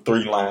only handle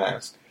 3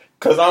 lines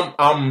because I'm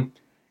I'm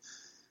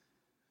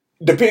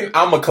a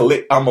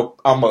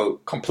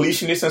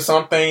completionist in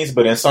some things,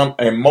 but in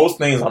most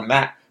things I'm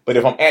not. But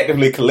if I'm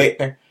actively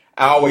collecting,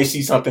 I always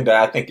see something that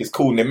I think is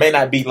cool, and it may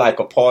not be like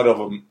a part of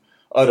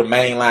the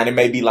main line. It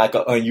may be like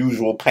an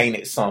unusual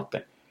painted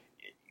something.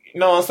 You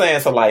know what I'm saying?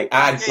 So like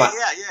yeah.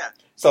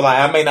 So like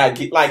I may not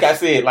get, like I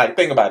said, like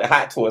think about it,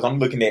 Hot Toys. I'm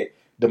looking at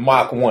the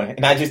Mark 1,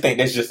 and I just think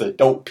that's just a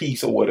dope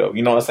piece or whatever.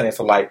 You know what I'm saying?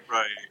 So like,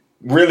 right.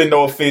 Really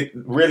no fit.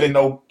 Really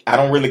no. I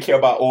don't really care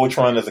about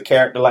Ultron as a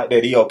character like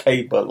that. He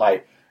okay, but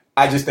like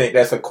I just think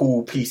that's a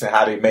cool piece and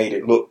how they made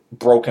it look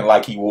broken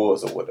like he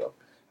was or whatever.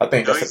 I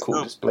think that's a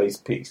cool display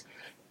piece.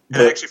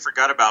 I actually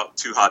forgot about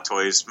 2 Hot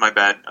Toys. My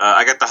bad.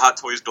 I got the Hot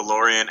Toys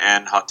DeLorean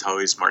and Hot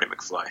Toys Marty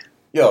McFly.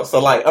 Yeah, so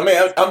like, I mean,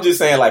 I'm just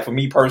saying, like, for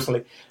me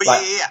personally, but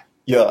like,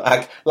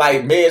 I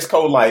like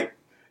Mezco. Like,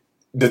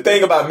 the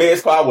thing about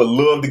Mezco, I would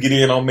love to get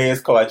in on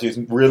Mezco. I just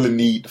really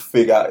need to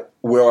figure out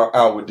where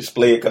I would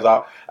display it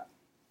because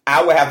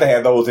I would have to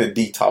have those in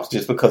detox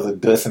just because of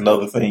dust and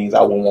other things.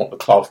 I wouldn't want the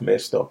cloth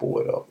messed up or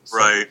whatever. So,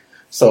 right.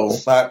 So,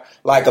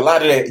 like a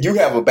lot of that, you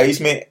have a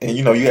basement and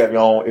you have your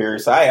own area.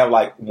 So I have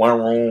like 1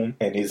 room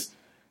and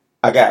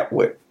I got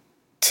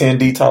 10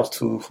 detox,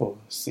 2, 4,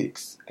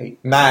 6, 8,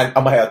 9. I'm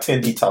gonna have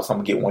 10 detox. I'm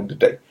gonna get 1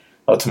 today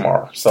or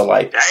tomorrow. So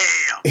like,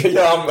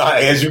 damn.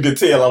 As you can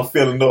tell, I'm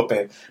filling up,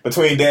 and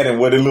between that and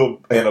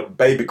and a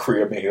baby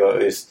crib in here,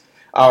 it's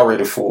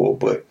already full.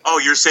 But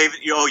you're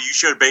saving. You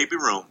showed baby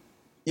room.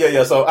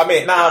 Yeah. So I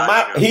mean,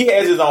 he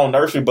has his own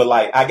nursery, but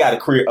like I got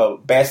a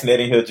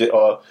bassinet in here,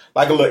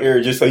 like a little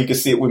area, just so he can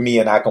sit with me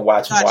and I can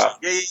watch him.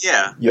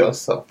 Yeah. Yeah.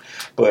 So,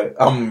 but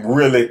I'm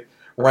really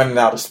running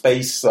out of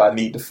space, so I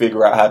need to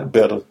figure out how to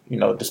better,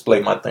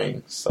 display my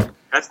things. So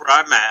that's where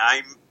I'm at.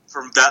 I'm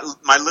from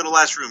my little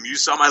last room. You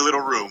saw my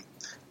little room.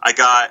 I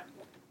got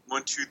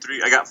 1, 2,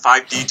 3. I got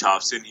 5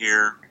 detops in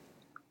here.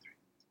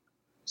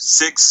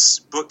 6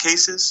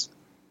 bookcases.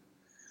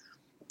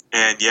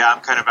 And yeah,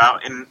 I'm kind of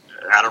out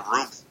of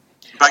room.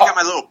 But I got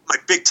my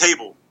big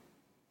table,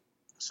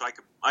 so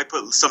I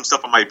put some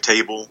stuff on my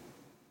table.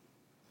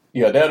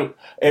 Yeah,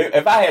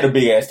 if I had a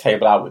big ass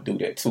table, I would do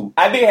that too.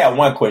 I did have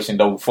one question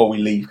though before we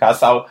leave.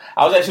 Cause I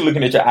was actually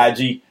looking at your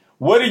IG.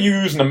 What are you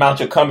using to mount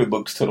your comic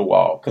books to the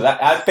wall? Because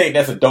I think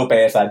that's a dope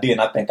ass idea,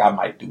 and I think I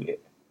might do that.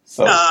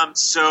 So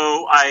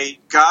I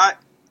got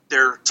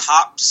their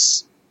top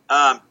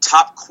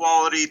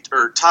quality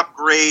or top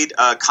grade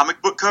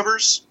comic book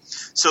covers.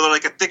 So they're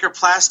like a thicker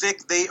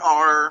plastic. They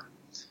are,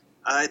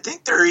 I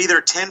think they're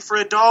either 10 for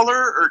 $1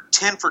 or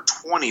 10 for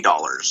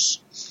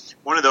 $20.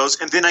 One of those.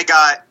 And then I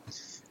got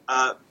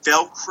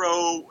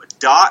Velcro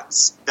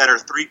dots that are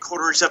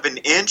 3/4 of an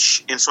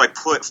inch. And so I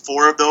put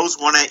 4 of those,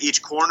 1 at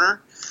each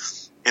corner.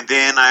 And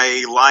then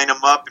I line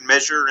them up and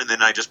measure, and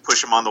then I just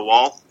push them on the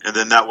wall. And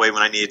then that way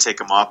when I need to take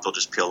them off, they'll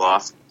just peel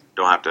off.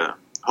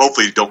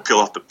 Hopefully don't peel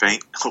off the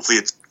paint. Hopefully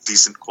it's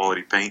decent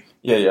quality paint.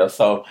 Yeah.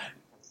 So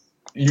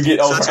you get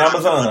those from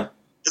Amazon.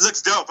 It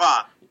looks dope,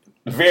 huh?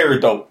 Very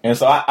dope. And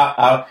so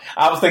I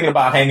was thinking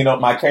about hanging up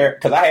my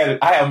character because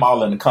I have them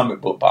all in the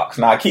comic book box.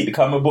 Now I keep the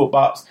comic book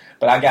box,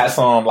 but I got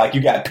some like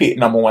you got Pit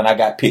 #1. I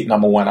got Pit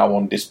 #1. I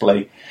want to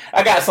display.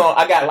 I got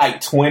like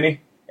 20,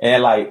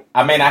 and like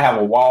I may not have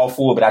a wall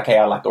full, but I can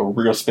have like a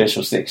real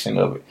special section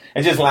of it,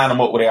 and just line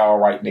them up where they all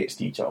right next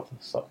to each other.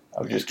 So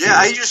I was just curious.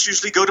 I just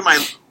usually go to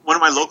one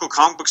of my local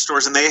comic book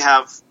stores, and they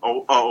have a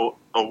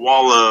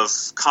wall of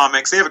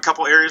comics. They have a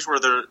couple areas where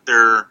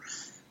they're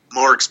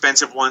more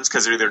expensive ones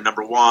because they're their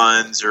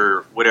 #1s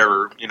or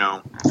whatever,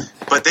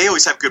 But they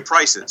always have good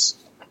prices.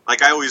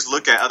 Like I always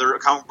look at other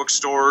comic book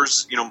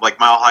stores, like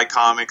Mile High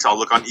Comics. I'll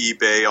look on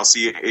eBay. I'll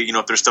see,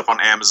 if there's stuff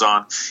on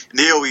Amazon, and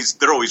they're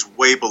always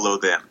way below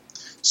them.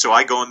 So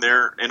I go in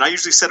there, and I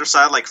usually set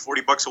aside like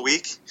 $40 a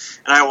week,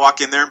 and I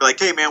walk in there and be like,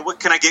 "Hey man, what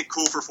can I get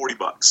cool for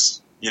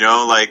 $40?"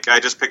 Like I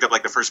just picked up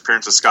like the first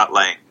appearance of Scott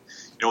Lang,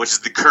 which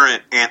is the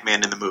current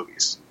Ant-Man in the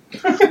movies.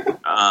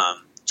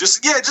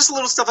 Just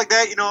little stuff like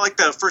that, like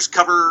the first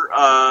cover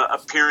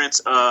appearance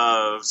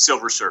of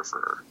Silver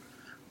Surfer,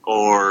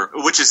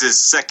 which is his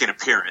second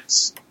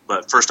appearance,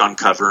 but first on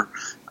cover.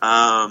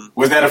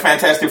 Was that a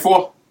Fantastic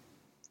Four?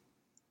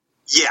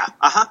 Yeah.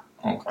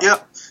 Okay.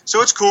 Yep.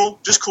 So it's cool,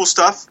 just cool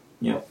stuff.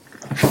 Yep.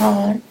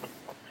 All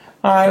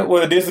right.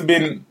 Well, this has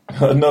been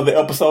another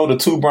episode of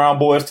Two Brown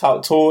Boys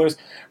Talk Toys.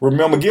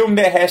 Remember, give them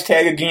that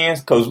hashtag again,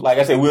 because like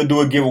I said, we'll do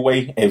a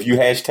giveaway if you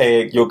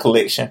hashtag your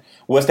collection.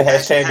 What's the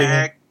hashtag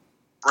again?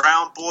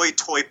 Brown Boy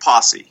Toy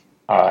Posse.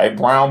 All right,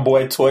 Brown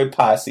Boy Toy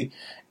Posse,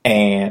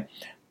 and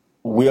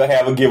we'll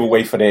have a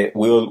giveaway for that.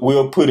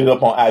 We'll put it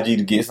up on IG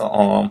to get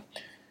some.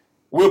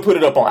 We'll put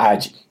it up on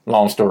IG.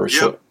 Long story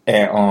short,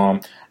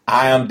 and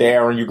I am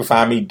Darren. You can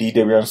find me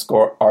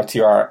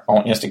DW_RTR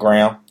on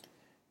Instagram.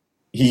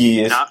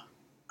 He is.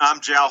 I'm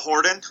Jal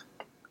Horton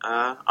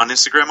on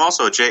Instagram,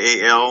 also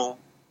JAL_HORDAN.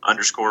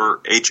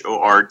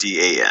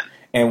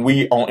 And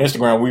we on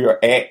Instagram, we are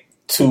at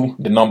 2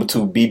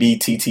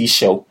 BBTT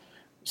show.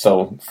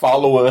 So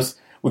follow us.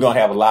 We're going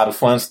to have a lot of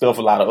fun stuff,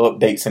 a lot of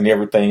updates and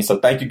everything. So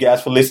thank you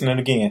guys for listening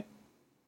again.